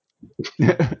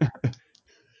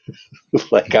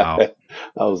 Like Wow.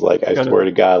 I was like, I Gotta- swear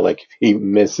to God, like if he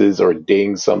misses or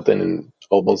dings something and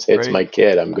almost hits Right. my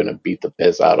kid, I'm gonna beat the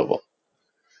piss out of him.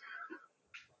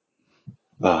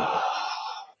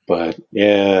 But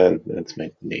yeah, that's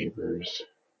my neighbors.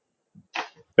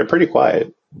 They're pretty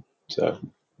quiet, so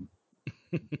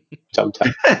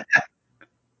sometimes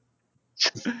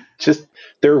just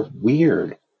they're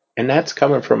weird, and that's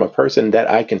coming from a person that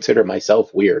I consider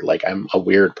myself weird. Like I'm a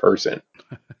weird person.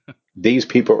 These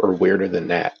people are weirder than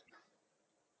that.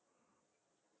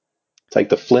 It's like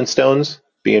the Flintstones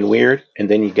being weird, and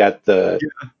then you got the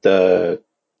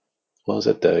what was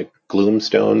it, the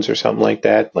Gloomstones or something like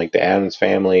that, like the Addams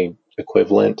Family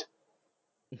equivalent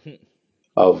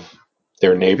of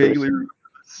their neighbors. Vaguely.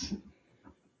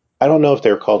 I don't know if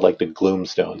they're called like the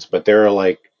Gloomstones, but they're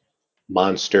like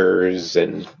monsters,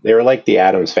 and they're like the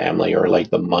Addams Family or like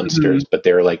the Munsters, Mhm. but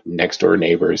they're like next door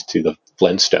neighbors to the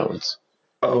Flintstones.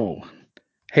 Oh.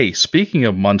 Hey, speaking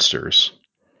of monsters,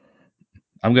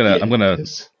 I'm gonna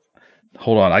Yes.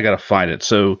 hold on. I gotta find it.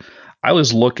 So I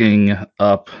was looking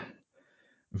up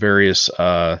various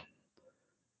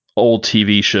old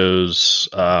TV shows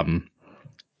because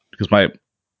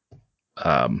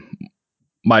um,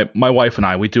 my wife and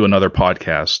I we do another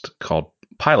podcast called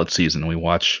Pilot Season. We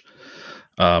watch.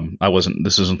 I wasn't.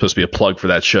 This isn't supposed to be a plug for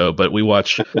that show, but we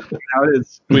watch. How it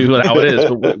is. How it is,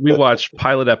 but we watch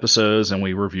pilot episodes and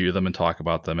we review them and talk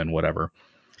about them and whatever.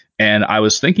 And I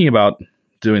was thinking about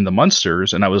doing the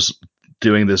Munsters, and I was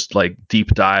doing this like deep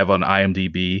dive on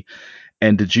IMDb.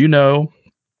 And did you know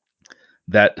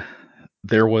that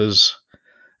there was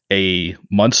a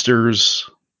Munsters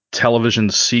television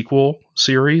sequel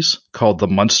series called The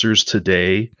Munsters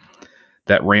Today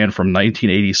that ran from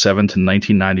 1987 to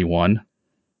 1991?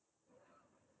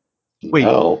 Wait,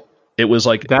 No. It was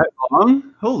like that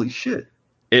long? Holy shit.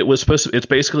 it was supposed to, it's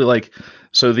basically like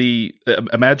so the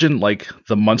imagine like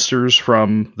the Munsters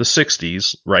from the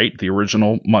 60s, right? The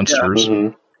original Yeah. Munsters. Hmm.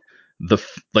 The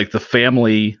like the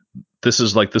family, this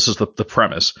is the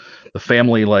premise. The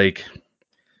family like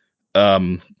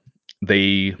um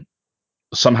they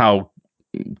somehow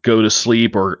go to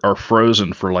sleep or are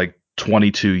frozen for like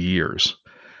 22 years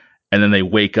and then they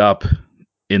wake up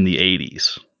in the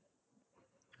 80s.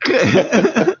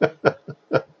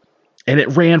 And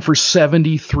it ran for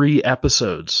 73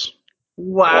 episodes.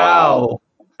 Wow. Wow.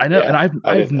 I know, and Yeah, I've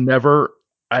I I've didn't. never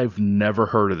I've never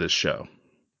heard of this show.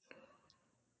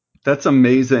 That's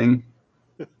amazing.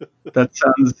 That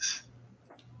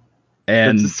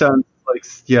And just sounds like,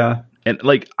 yeah.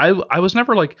 like I was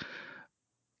never like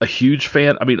a huge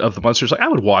fan. I mean, of the Munsters. Like I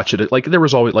would watch it. Like there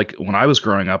was always like when I was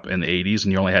growing up in the 80s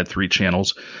and you only had 3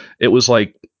 channels, it was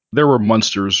like there were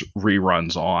Munsters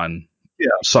reruns on Yeah.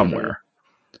 somewhere.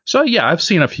 So yeah, I've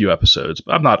seen a few episodes.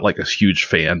 I'm not like a huge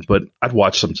fan, but I'd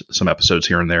watch some episodes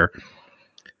here and there.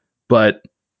 But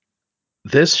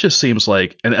this just seems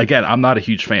like, and again, I'm not a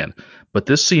huge fan, but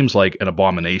this seems like an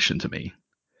abomination to me.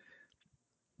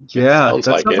 It Yeah. sounds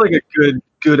That like sounds it. like a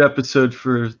good episode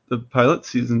for the pilot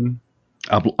season.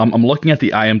 I'm looking at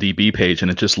the IMDb page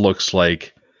and it just looks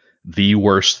like the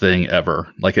worst thing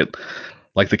ever. Like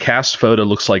the cast photo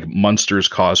looks like Munsters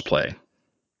cosplay.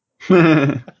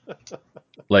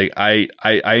 Like I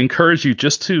encourage you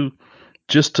just to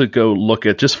go look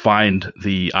at just find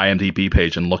the IMDb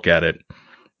page and look at it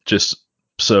just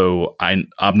so I'm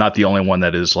not the only one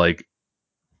that is like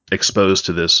exposed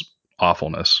to this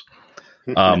awfulness.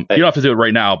 You don't have to do it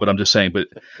right now, but I'm just saying. But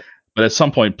at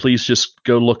some point, please just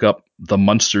go look up the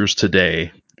Munsters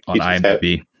Today on you just have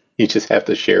IMDb. you just have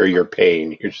to share your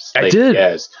pain. You're just I like, did.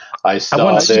 yes, I I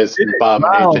wanted saw to see. this Wow.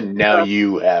 abomination. Now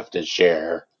you have to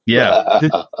share. Yeah.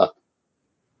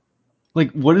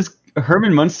 Like, what is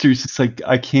Herman Munster's? Just like,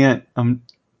 I can't.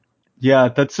 Yeah,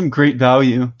 that's some great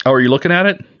value. Oh, are you looking at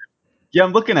it? Yeah,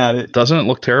 I'm looking at it. Doesn't it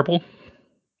look terrible?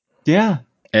 Yeah.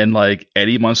 And like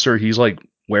Eddie Munster, he's like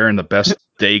wearing the best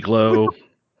day glow,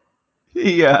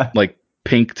 Yeah. like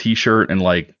pink T-shirt and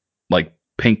like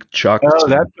pink chucks. Oh,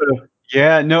 that's a,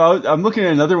 yeah. No, I'm looking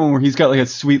at another one where he's got like a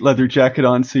sweet leather jacket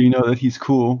on, so you know that he's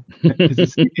cool. 'Cause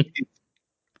it's-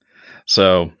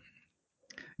 So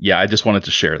yeah, I just wanted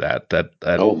to share that.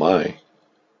 Oh my.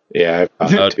 Yeah, I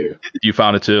found it too. You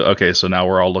found it too? Okay, so now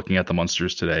we're all looking at the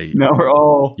monsters today. Now we're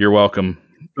all. You're welcome.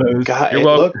 God, You're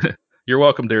welcome. You're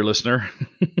welcome, dear listener.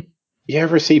 You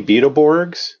ever see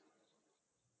Beetleborgs?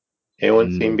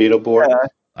 Anyone seen Beetleborgs? Yeah.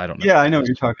 I don't know. Yeah, I know what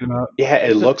you're talking about. Yeah,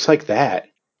 it looks like that.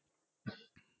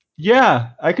 Yeah,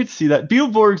 I could see that.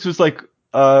 Beetleborgs was like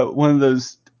one of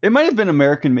those. It might have been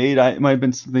American made. It might have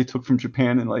been something they took from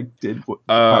Japan and like did what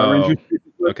Power Rangers did.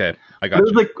 Okay, I got But it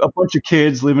was you. like a bunch of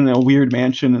kids living in a weird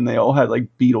mansion, and they all had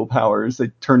like beetle powers. They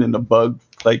turned into bug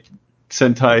like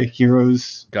Sentai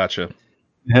heroes. Gotcha.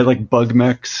 They had like bug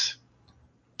mechs.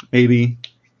 Maybe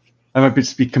I might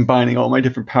just be combining all my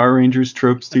different Power Rangers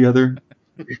tropes together.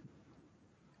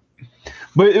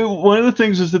 But one of the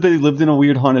things was that they lived in a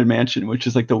weird haunted mansion, which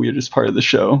is like the weirdest part of the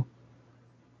show.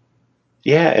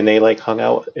 Yeah, and they like hung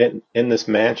out in this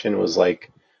mansion. Was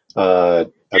like a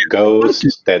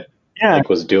ghost that like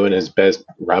was doing his best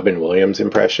Robin Williams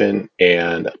impression,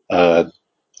 and a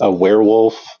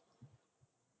werewolf,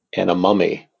 and a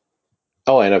mummy.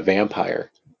 Oh, and a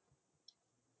vampire.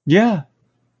 Yeah,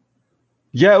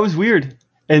 it was weird.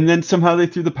 And then somehow they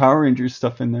threw the Power Rangers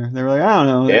stuff in there. They were like, I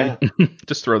don't know. Yeah,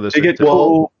 just throw this. They get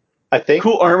I think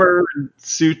cool armor and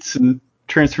suits and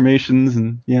transformations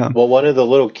and yeah. Well, one of the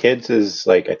little kids is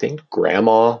like I think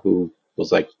grandma, who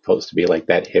was like supposed to be like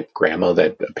that hip grandma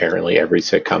that apparently every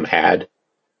sitcom had.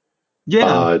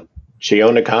 Yeah. She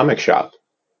owned a comic shop.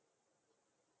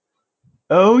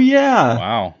 Oh yeah.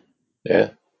 Wow.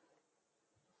 Yeah.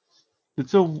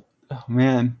 It's oh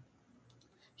man.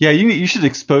 Yeah, you should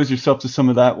expose yourself to some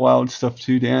of that wild stuff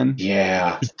too, Dan.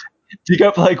 Yeah. Dig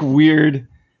up like weird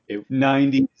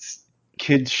 90s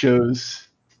kids shows,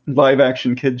 live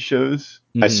action kids shows.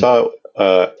 I saw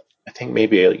I think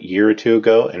maybe a year or two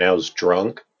ago, and I was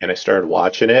drunk and I started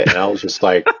watching it, and I was just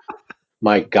like,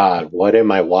 my God, what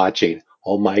am I watching?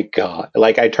 Oh my God.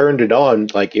 Like I turned it on,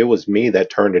 like it was me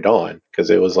that turned it on because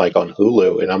it was like on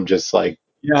Hulu, and I'm just like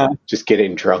just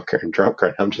getting drunker and drunker,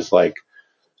 and I'm just like,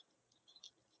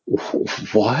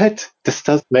 what? This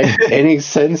doesn't make any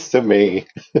sense to me.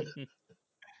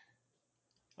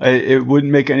 It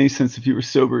wouldn't make any sense if you were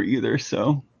sober either,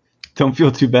 so don't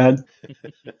feel too bad.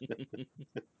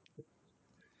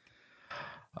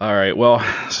 All right. Well,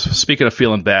 speaking of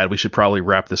feeling bad, we should probably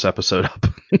wrap this episode up.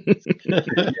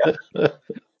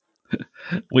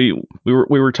 We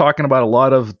were talking about a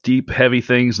lot of deep, heavy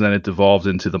things, and then it devolved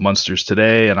into the monsters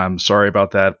today. And I'm sorry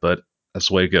about that, but that's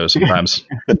the way it goes sometimes.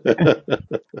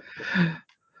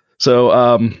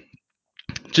 So,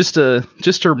 just to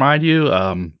remind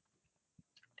you,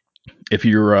 if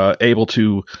you're able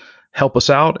to help us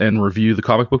out and review the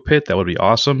Comic Book Pit, that would be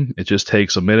awesome. It just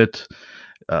takes a minute.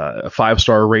 A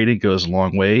 5-star rating goes a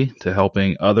long way to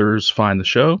helping others find the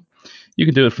show. You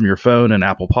can do it from your phone and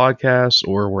Apple Podcasts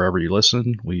or wherever you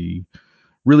listen. We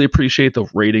really appreciate the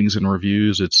ratings and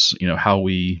reviews. It's how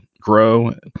we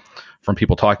grow, from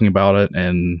people talking about it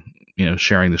and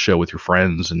sharing the show with your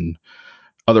friends and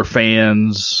other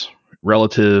fans,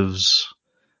 relatives.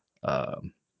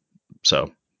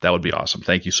 So that would be awesome.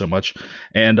 Thank you so much.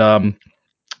 And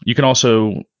you can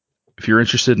also, if you're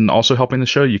interested in also helping the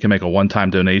show, you can make a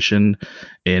one-time donation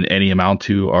in any amount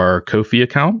to our Ko-fi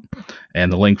account.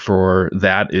 And the link for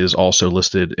that is also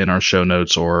listed in our show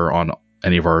notes or on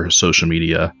any of our social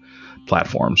media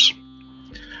platforms.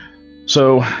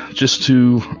 So just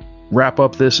to wrap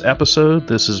up this episode,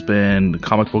 this has been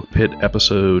Comic Book Pit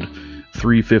episode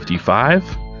 355.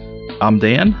 I'm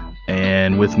Dan,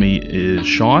 and with me is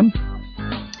Sean.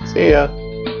 See ya.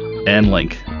 And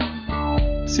Link.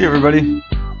 See you, everybody.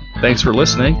 Thanks for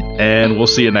listening, and we'll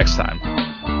see you next time.